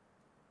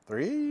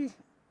 3. Let's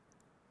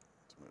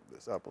move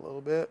this up a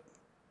little bit.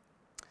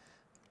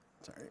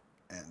 Sorry,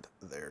 and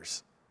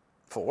there's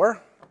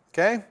 4.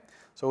 Okay,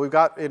 so we've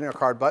got it in our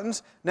card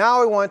buttons. Now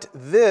I want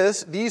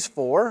these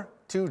 4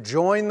 to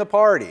join the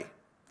party.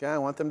 Okay, I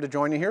want them to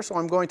join in here, so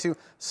I'm going to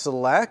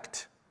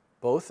select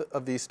both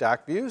of these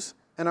stack views,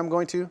 and I'm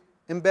going to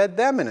embed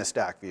them in a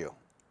stack view.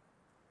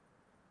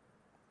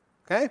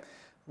 Okay,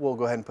 we'll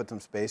go ahead and put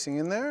some spacing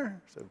in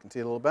there so we can see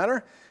it a little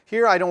better.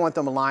 Here, I don't want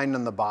them aligned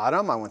on the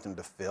bottom. I want them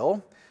to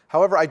fill.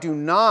 However, I do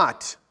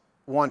not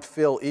want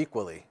fill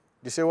equally.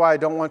 Do you see why I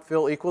don't want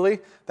fill equally?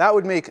 That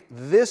would make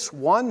this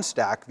one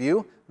stack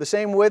view the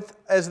same width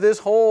as this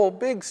whole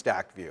big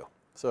stack view.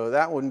 So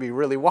that wouldn't be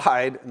really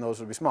wide, and those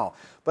would be small.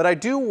 But I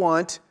do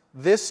want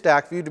this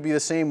stack view to be the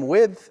same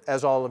width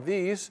as all of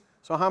these.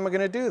 So how am I going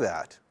to do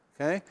that?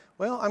 Okay.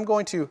 Well, I'm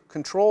going to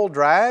control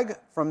drag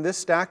from this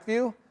stack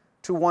view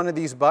to one of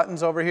these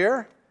buttons over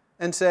here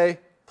and say,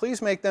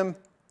 please make them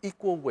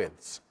equal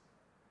widths.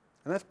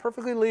 And that's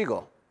perfectly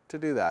legal to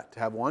do that, to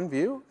have one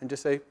view and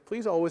just say,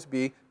 please always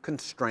be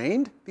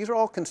constrained. These are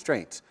all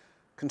constraints.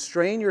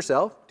 Constrain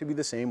yourself to be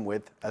the same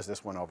width as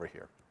this one over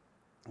here.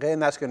 Okay,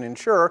 and that's going to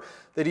ensure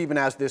that even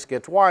as this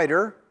gets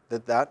wider,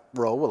 that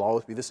row will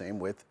always be the same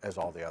width as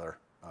all the other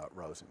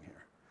rows in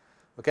here.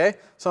 Okay,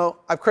 so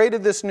I've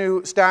created this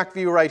new stack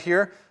view right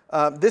here.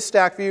 This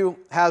stack view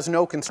has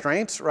no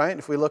constraints, right?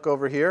 If we look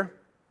over here,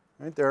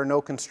 right, there are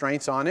no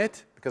constraints on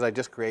it because I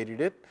just created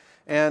it.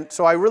 And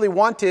so I really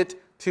want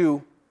it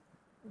to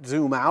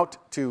zoom out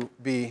to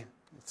be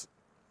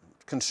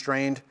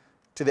constrained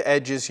to the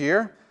edges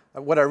here.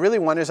 What I really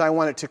want is I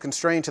want it to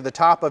constrain to the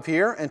top of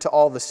here and to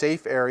all the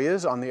safe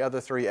areas on the other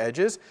 3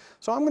 edges.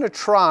 So I'm going to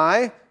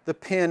try the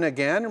pin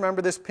again.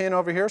 Remember this pin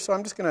over here? So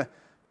I'm just going to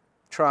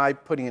try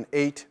putting an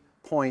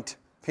 8-point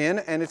pin,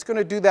 and it's going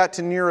to do that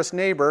to nearest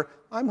neighbor.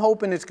 I'm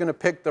hoping it's going to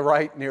pick the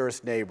right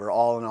nearest neighbor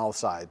all on all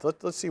sides.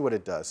 Let's see what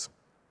it does.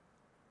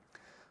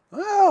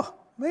 Well,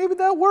 maybe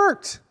that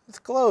worked. It's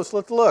close.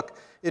 Let's look.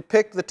 It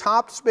picked the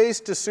top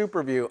space to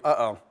super view.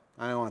 Uh-oh,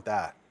 I don't want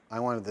that. I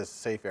wanted this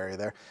safe area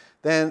there.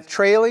 Then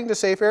trailing to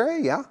safe area,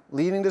 yeah.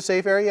 Leading to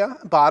safe area, yeah.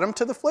 Bottom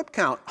to the flip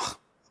count.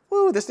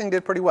 woo, this thing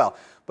did pretty well.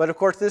 But of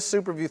course, this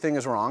super view thing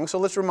is wrong. So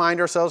let's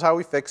remind ourselves how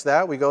we fix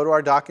that. We go to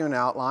our document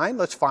outline.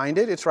 Let's find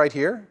it. It's right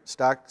here,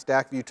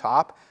 stack view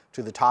top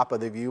to the top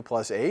of the view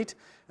plus 8.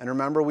 And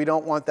remember, we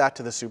don't want that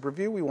to the super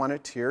view. We want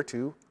it here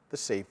to the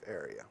safe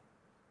area.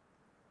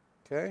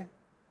 Okay?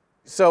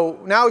 So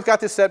now we've got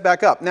this set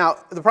back up. Now,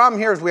 the problem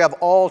here is we have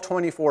all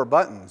 24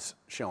 buttons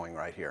showing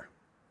right here.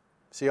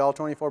 See all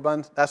 24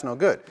 buttons? That's no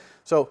good.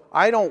 So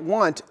I don't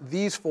want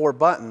these 4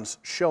 buttons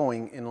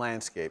showing in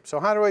landscape. So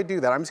how do I do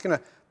that? I'm just going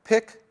to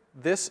pick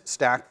this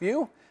stack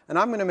view, and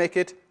I'm going to make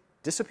it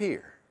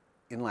disappear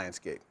in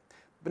landscape.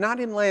 But not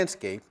in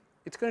landscape.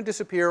 It's going to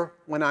disappear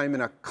when I'm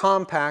in a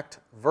compact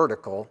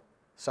vertical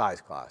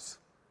size class,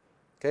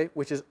 okay,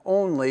 which is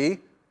only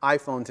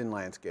iPhones in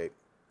landscape,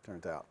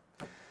 turns out.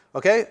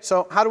 Okay,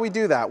 so how do we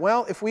do that?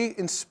 Well, if we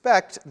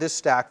inspect this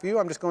stack view,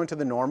 I'm just going to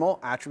the normal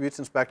attributes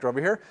inspector over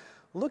here.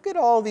 Look at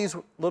all these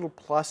little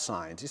plus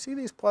signs. You see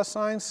these plus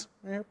signs?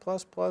 Here,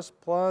 plus, plus,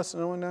 plus,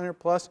 and one down here,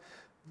 plus.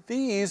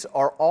 These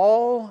are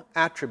all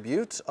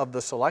attributes of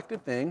the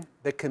selected thing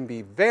that can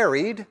be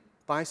varied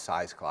by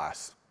size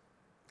class.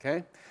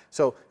 Okay?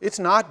 So it's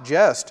not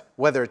just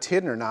whether it's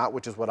hidden or not,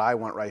 which is what I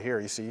want right here.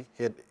 You see,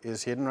 it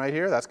is hidden right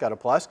here. That's got a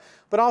plus.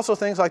 But also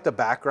things like the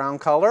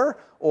background color,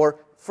 or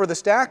for the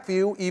stack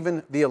view,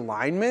 even the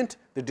alignment,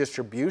 the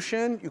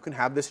distribution. You can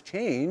have this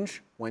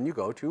change when you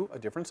go to a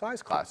different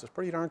size class. It's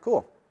pretty darn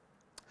cool.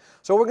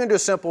 So we're going to do a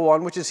simple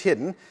one, which is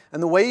hidden.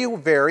 And the way you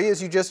vary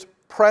is you just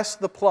press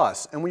the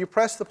plus. And when you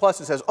press the plus,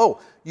 it says,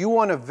 oh, you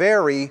want to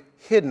vary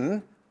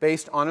hidden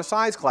based on a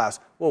size class.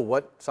 Well,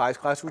 what size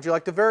class would you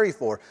like to vary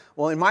for?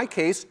 Well, in my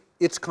case,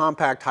 it's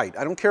compact height.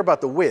 I don't care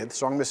about the width,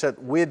 so I'm going to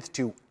set width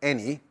to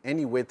any.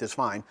 Any width is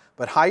fine.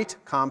 But height,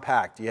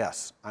 compact,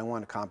 yes. I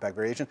want a compact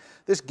variation.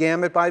 This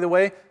gamut, by the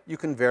way, you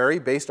can vary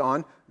based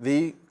on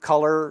the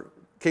color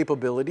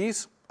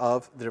capabilities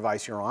of the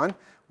device you're on.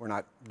 We're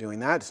not doing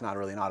that. It's not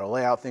really an auto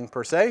layout thing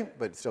per se,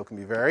 but it still can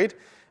be varied.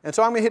 And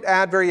so I'm going to hit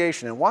add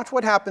variation. And watch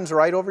what happens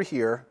right over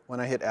here when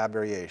I hit add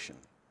variation.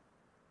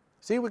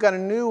 See, we've got a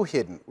new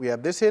hidden. We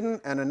have this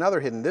hidden and another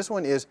hidden. This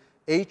one is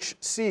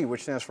HC,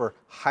 which stands for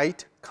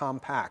height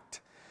compact.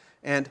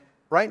 And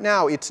right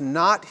now, it's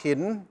not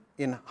hidden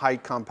in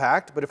height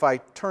compact, but if I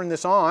turn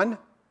this on,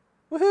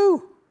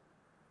 woohoo!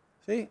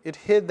 See, it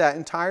hid that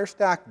entire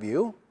stack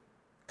view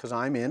because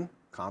I'm in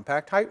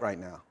compact height right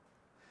now.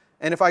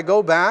 And if I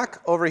go back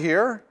over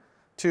here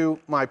to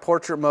my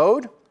portrait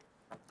mode,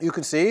 you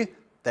can see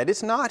that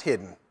it's not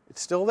hidden.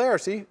 It's still there.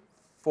 See,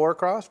 4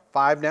 across,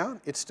 5 down,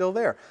 it's still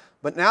there.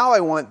 But now I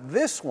want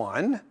this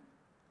one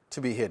to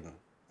be hidden.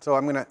 So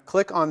I'm going to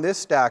click on this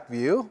stack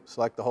view,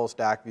 select the whole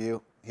stack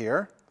view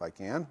here, if I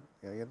can.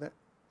 Can I get that?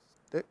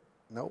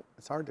 No,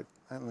 it's hard to.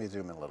 Let me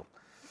zoom in a little.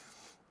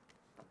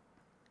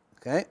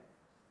 Okay.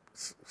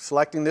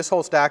 Selecting this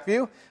whole stack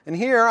view. And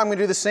here I'm going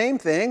to do the same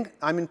thing.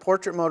 I'm in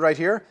portrait mode right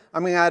here.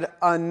 I'm going to add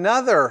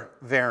another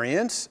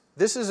variance.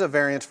 This is a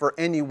variance for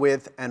any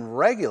width and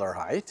regular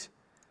height.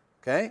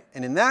 Okay.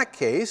 And in that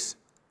case,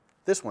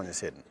 this one is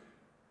hidden.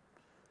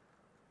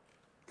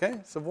 Okay.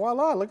 So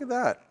voila, look at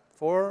that.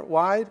 4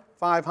 wide,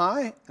 5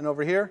 high, and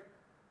over here,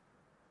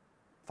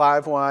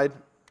 5 wide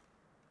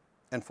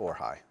and 4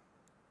 high.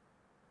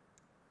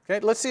 Okay,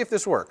 let's see if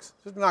this works.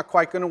 This is not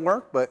quite going to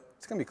work, but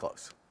it's going to be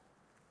close.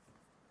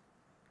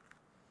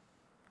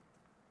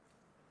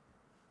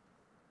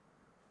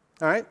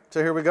 All right,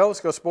 so here we go.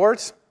 Let's go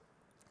sports.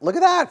 Look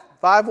at that,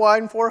 5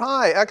 wide and 4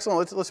 high.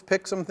 Excellent. Let's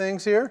pick some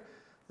things here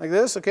like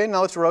this. Okay,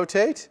 now let's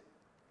rotate.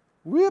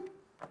 Whoop.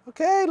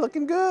 Okay,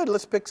 looking good.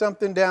 Let's pick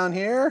something down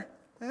here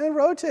and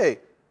rotate.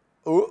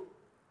 Ooh,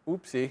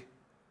 oopsie.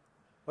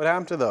 What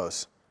happened to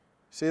those?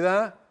 See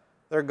that?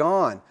 They're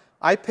gone.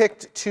 I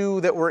picked 2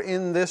 that were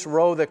in this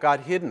row that got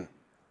hidden.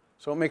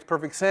 So it makes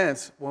perfect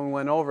sense. When we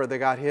went over, they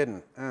got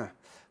hidden.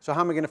 So how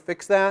am I going to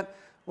fix that?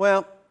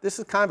 Well, this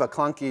is kind of a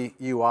clunky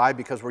UI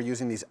because we're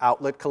using these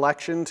outlet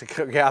collection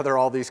to gather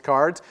all these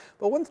cards.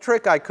 But one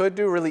trick I could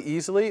do really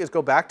easily is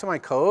go back to my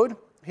code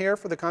here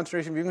for the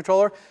concentration view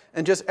controller,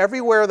 and just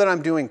everywhere that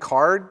I'm doing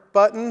card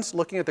buttons,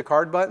 looking at the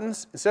card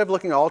buttons, instead of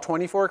looking at all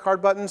 24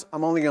 card buttons,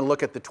 I'm only going to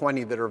look at the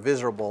 20 that are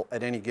visible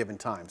at any given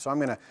time. So I'm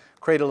going to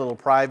create a little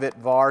private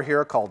var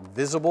here called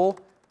visible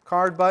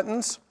card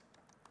buttons.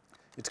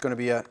 It's going to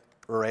be an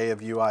array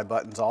of UI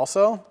buttons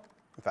also.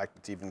 In fact,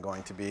 it's even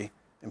going to be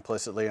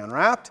implicitly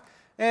unwrapped.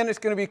 And it's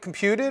going to be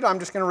computed. I'm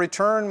just going to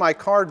return my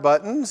card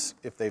buttons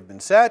if they've been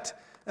set,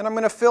 and I'm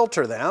going to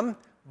filter them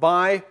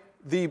by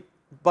the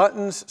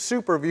button's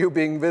super view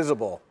being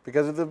visible.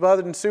 Because if the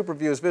button super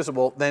view is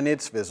visible, then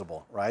it's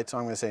visible, right? So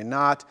I'm going to say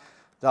not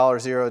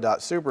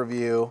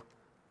 $0.superview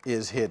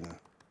is hidden.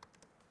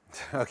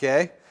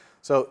 Okay?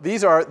 So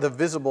these are the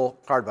visible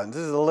card buttons.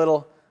 This is a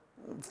little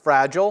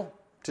fragile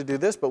to do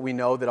this, but we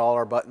know that all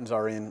our buttons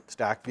are in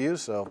stack view,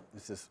 so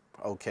this is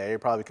okay. You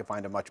probably could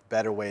find a much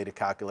better way to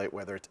calculate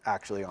whether it's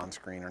actually on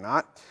screen or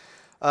not.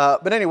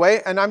 But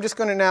anyway, and I'm just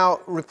going to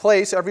now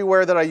replace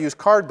everywhere that I use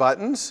card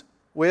buttons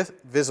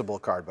with visible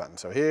card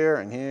buttons. So here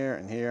and here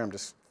and here, I'm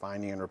just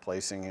finding and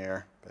replacing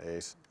here,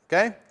 paste.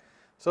 Okay?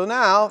 So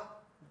now,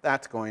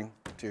 that's going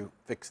to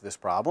fix this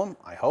problem,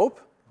 I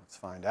hope. Let's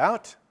find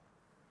out.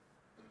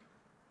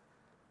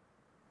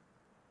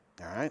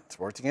 All right, it's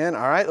worked again.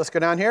 All right, let's go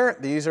down here.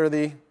 These are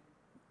the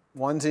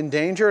ones in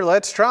danger.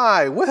 Let's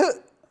try.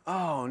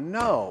 Oh,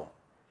 no.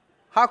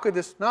 How could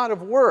this not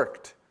have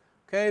worked?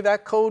 Okay,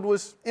 that code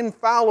was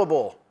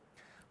infallible.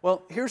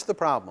 Well, here's the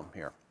problem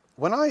here.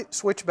 When I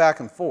switch back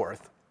and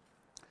forth,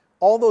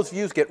 all those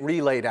views get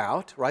relayed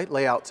out, right?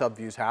 Layout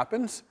subviews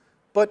happens,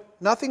 but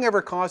nothing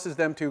ever causes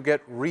them to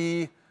get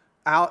reset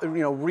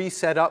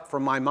up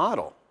from my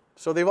model.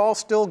 So they've all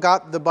still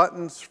got the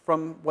buttons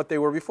from what they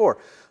were before.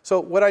 So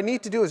what I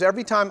need to do is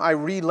every time I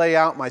relay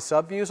out my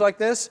subviews like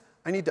this,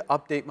 I need to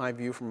update my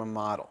view from a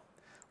model.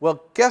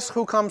 Well, guess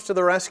who comes to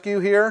the rescue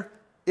here?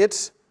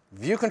 It's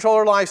View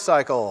Controller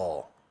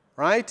Lifecycle,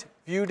 right?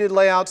 View did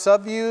layout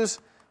subviews.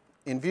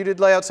 In View did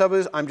layout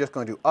subviews, I'm just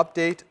going to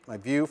update my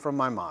view from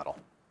my model.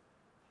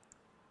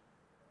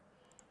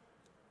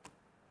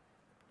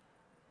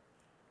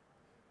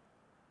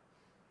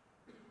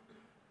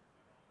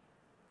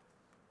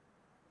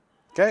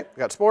 Okay, we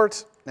got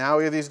sports. Now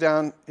we have these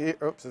down here.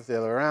 Oops, it's the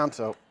other way around,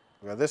 so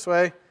we go this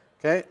way.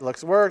 Okay,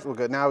 looks works. We'll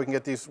go, now we can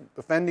get these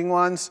offending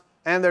ones,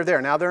 and they're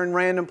there. Now they're in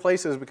random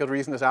places because we're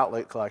using this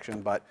outlet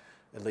collection, but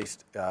at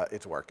least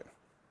it's working.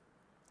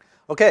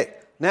 Okay,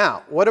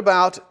 now what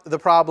about the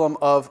problem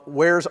of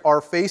where's our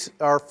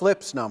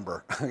flips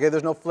number? Okay,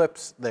 there's no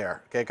flips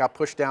there. Okay, it got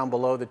pushed down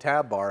below the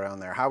tab bar down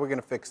there. How are we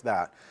going to fix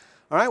that?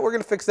 All right, we're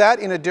going to fix that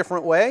in a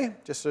different way,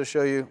 just to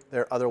show you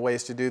there are other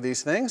ways to do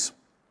these things.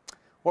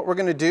 What we're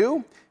going to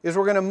do is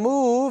we're going to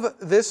move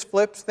this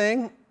flips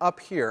thing up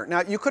here.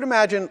 Now, you could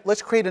imagine,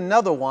 let's create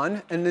another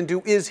one and then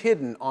do is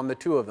hidden on the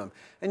two of them.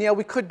 And yeah,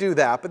 we could do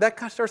that, but that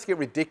kind of starts to get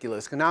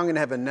ridiculous because now I'm going to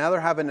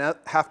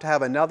have to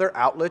have another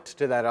outlet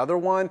to that other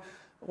one.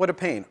 What a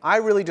pain. I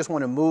really just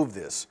want to move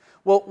this.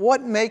 Well,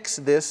 what makes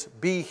this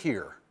be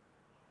here?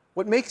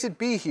 What makes it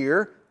be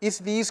here is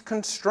these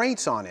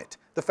constraints on it.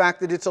 The fact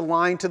that it's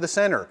aligned to the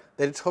center,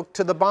 that it's hooked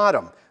to the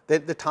bottom,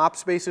 that the top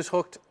space is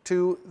hooked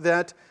to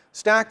that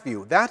stack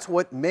view. That's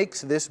what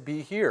makes this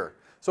be here.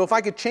 So if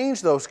I could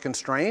change those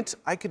constraints,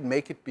 I could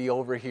make it be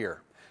over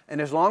here. And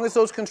as long as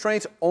those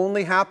constraints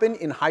only happen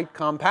in height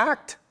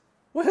compact,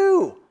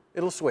 woohoo,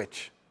 it'll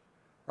switch,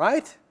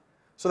 right?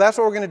 So that's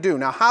what we're going to do.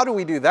 Now, how do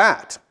we do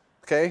that?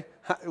 Okay,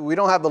 we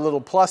don't have the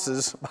little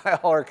pluses by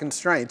all our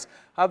constraints.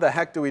 How the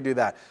heck do we do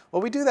that?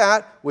 Well, we do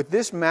that with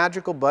this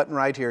magical button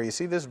right here. You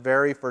see this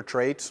vary for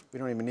traits? We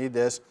don't even need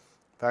this.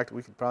 In fact,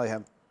 we could probably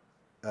have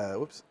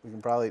we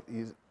can probably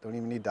don't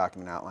even need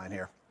document outline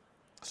here.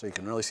 So you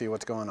can really see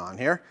what's going on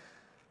here.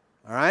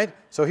 All right,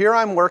 so here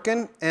I'm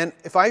working, and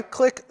if I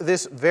click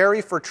this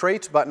Vary for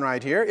Traits button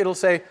right here, it'll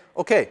say,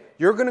 okay,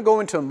 you're going to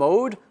go into a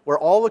mode where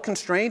all the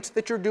constraints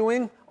that you're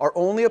doing are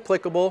only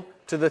applicable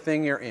to the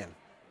thing you're in.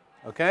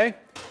 Okay,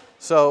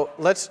 so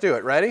let's do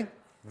it. Ready?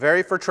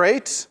 Vary for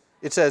Traits.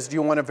 It says, do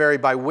you want to vary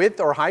by width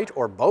or height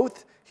or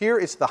both? Here,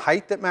 it's the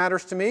height that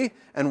matters to me.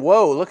 And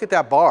whoa, look at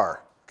that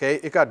bar. Okay,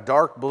 it got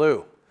dark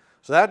blue.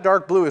 So that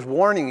dark blue is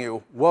warning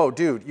you, whoa,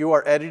 dude, you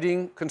are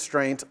editing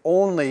constraints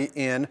only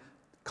in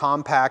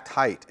compact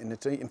height. And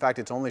it's, in fact,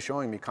 it's only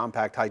showing me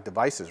compact height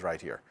devices right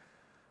here.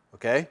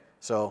 Okay,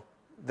 so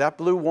that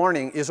blue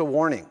warning is a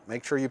warning.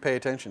 Make sure you pay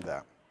attention to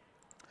that.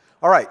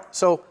 All right,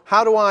 so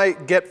how do I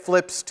get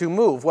flips to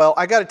move? Well,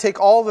 I got to take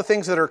all the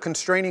things that are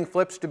constraining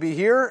flips to be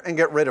here and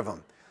get rid of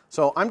them.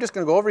 So I'm just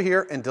going to go over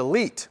here and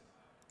delete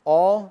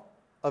all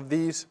of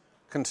these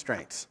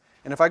constraints.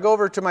 And if I go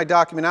over to my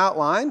document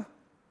outline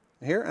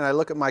here and I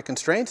look at my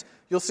constraints,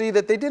 you'll see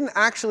that they didn't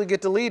actually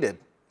get deleted.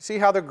 See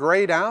how they're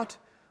grayed out?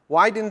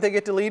 Why didn't they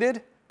get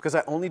deleted? Because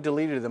I only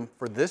deleted them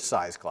for this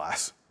size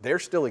class. They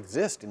still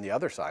exist in the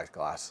other size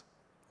class.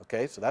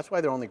 Okay, so that's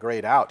why they're only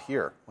grayed out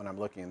here when I'm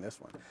looking in this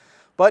one.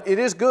 But it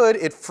is good.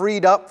 It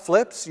freed up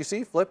flips. You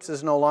see, flips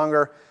is no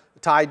longer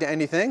tied to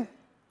anything.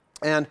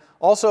 And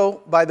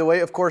also, by the way,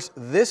 of course,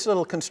 this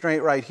little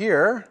constraint right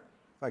here,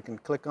 if I can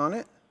click on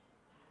it,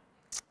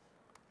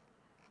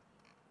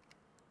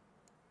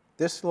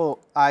 this little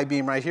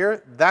I-beam right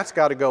here, that's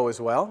got to go as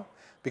well,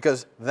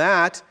 because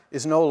that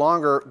is no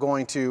longer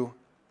going to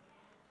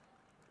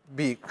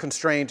be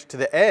constrained to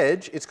the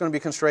edge. It's going to be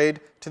constrained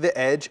to the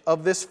edge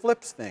of this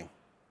flips thing.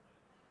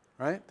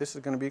 Right? This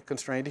is going to be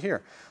constrained to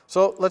here.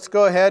 So let's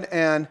go ahead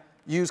and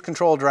use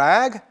control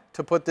drag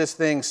to put this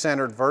thing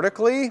centered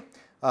vertically.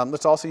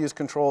 Let's also use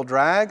control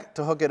drag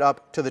to hook it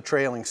up to the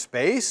trailing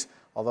space,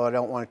 although I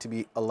don't want it to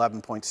be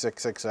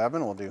 11.667.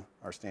 We'll do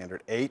our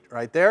standard 8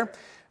 right there.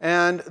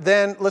 And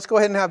then let's go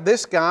ahead and have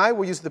this guy,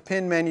 we'll use the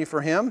pin menu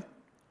for him,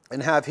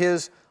 and have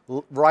his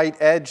right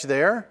edge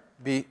there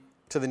be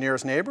to the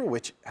nearest neighbor,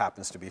 which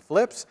happens to be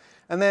flips.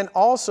 And then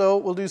also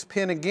we'll use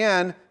pin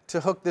again to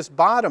hook this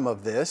bottom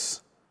of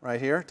this right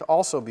here to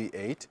also be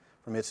 8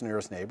 from its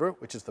nearest neighbor,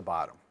 which is the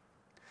bottom.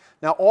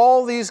 Now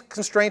all these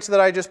constraints that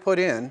I just put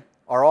in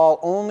are all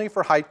only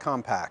for height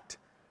compact.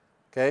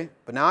 Okay,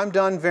 but now I'm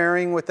done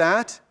varying with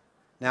that.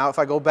 Now if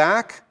I go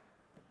back,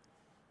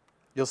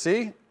 you'll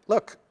see,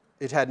 look,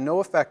 it had no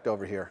effect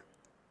over here.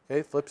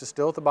 Okay, flips is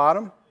still at the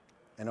bottom,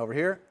 And over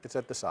here, it's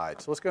at the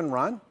side. So let's go ahead and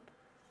run.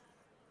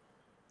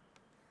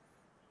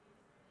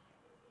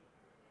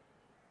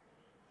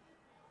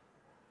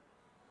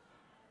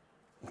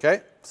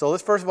 Okay, so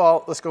let's first of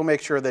all, let's go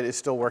make sure that it's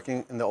still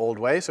working in the old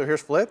way. So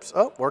here's flips.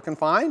 Oh, working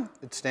fine.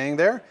 It's staying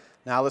there.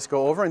 Now let's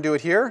go over and do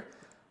it here.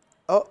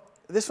 Oh,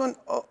 this one,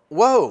 oh,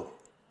 whoa.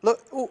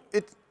 Look, oh,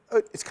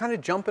 it's kind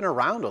of jumping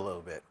around a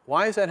little bit.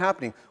 Why is that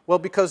happening? Well,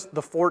 because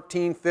the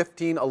 14,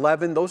 15,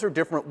 11, those are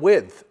different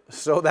width.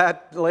 So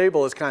that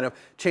label is kind of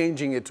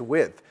changing its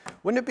width.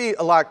 Wouldn't it be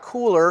a lot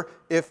cooler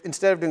if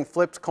instead of doing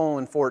flips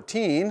colon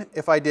 14,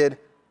 if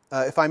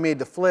I made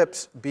the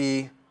flips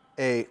be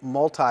a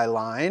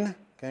multi-line?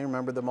 Okay,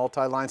 remember the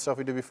multi-line stuff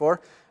we did before?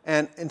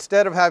 And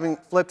instead of having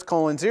flips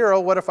colon 0,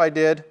 what if I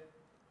did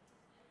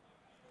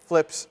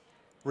flips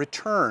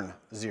return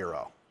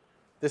 0?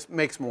 This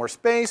makes more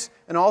space,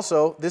 and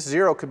also this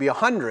 0 could be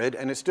 100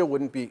 and it still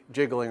wouldn't be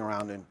jiggling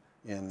around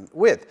in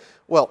width.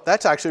 Well,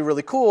 that's actually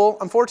really cool.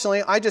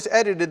 Unfortunately, I just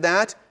edited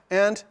that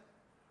and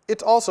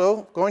it's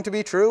also going to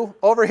be true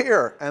over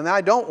here, and I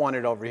don't want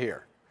it over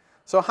here.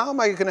 So how am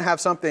I going to have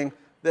something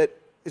that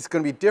is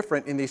going to be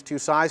different in these two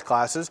size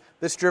classes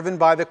that's driven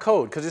by the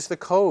code? Because it's the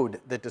code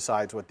that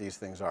decides what these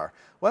things are.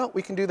 Well,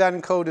 we can do that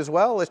in code as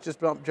well. Let's just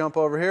jump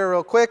over here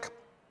real quick.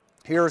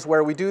 Here's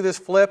where we do this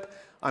flip.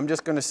 I'm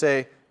just going to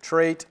say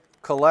trait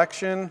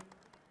collection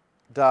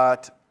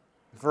dot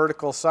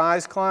vertical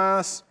size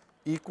class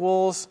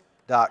equals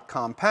dot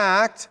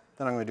compact.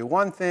 Then I'm going to do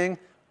one thing,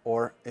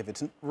 or if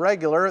it's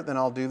regular, then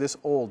I'll do this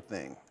old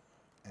thing.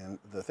 And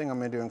the thing I'm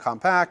going to do in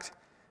compact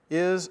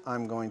is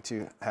I'm going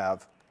to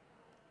have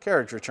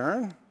carriage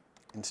return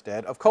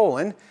instead of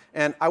colon.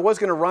 And I was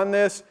going to run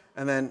this,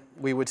 and then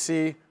we would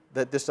see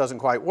that this doesn't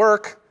quite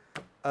work.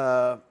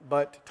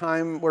 But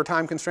we're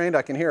time constrained.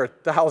 I can hear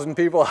 1,000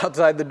 people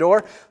outside the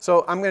door.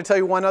 So I'm going to tell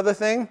you one other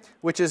thing,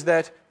 which is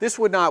that this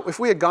would not, if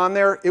we had gone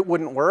there, it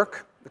wouldn't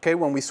work. Okay,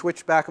 when we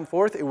switch back and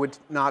forth, it would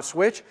not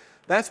switch.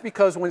 That's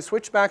because when we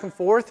switch back and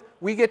forth,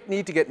 we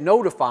need to get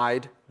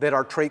notified that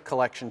our trait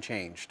collection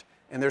changed.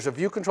 And there's a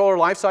view controller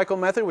lifecycle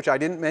method, which I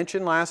didn't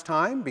mention last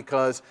time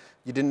because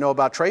you didn't know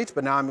about traits,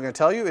 but now I'm going to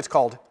tell you. It's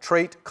called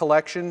trait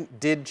collection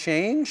did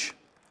change.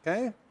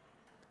 Okay.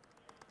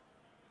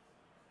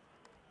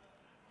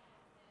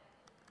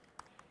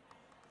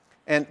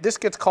 And this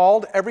gets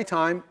called every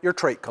time your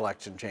trait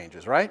collection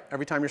changes, right?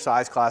 Every time your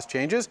size class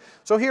changes.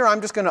 So here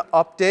I'm just going to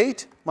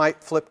update my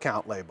flip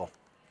count label.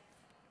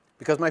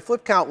 Because my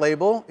flip count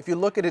label, if you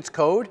look at its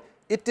code,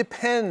 it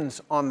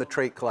depends on the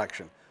trait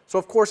collection. So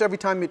of course, every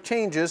time it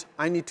changes,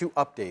 I need to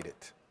update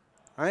it,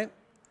 right?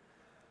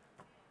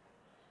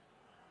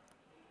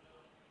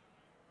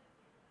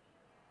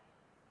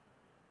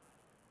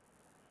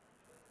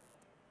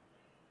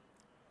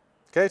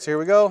 Okay, so here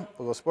we go.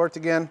 We'll go sports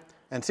again.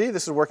 And see,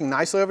 this is working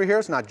nicely over here.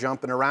 It's not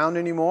jumping around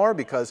anymore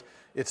because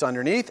it's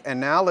underneath. And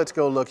now let's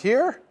go look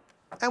here.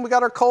 And we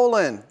got our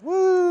colon.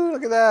 Woo,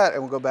 look at that.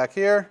 And we'll go back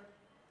here.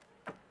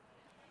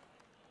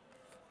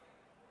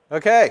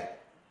 Okay,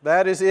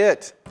 that is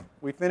it.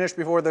 We finished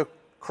before the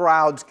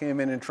crowds came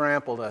in and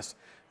trampled us.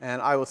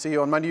 And I will see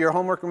you on Monday. Your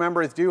homework,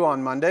 remember, is due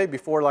on Monday,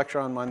 before lecture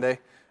on Monday.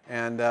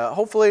 And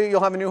hopefully you'll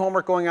have a new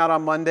homework going out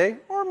on Monday,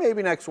 or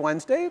maybe next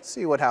Wednesday. Let's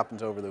see what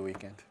happens over the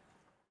weekend.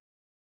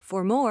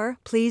 For more,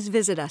 please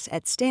visit us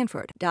at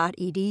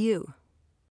stanford.edu.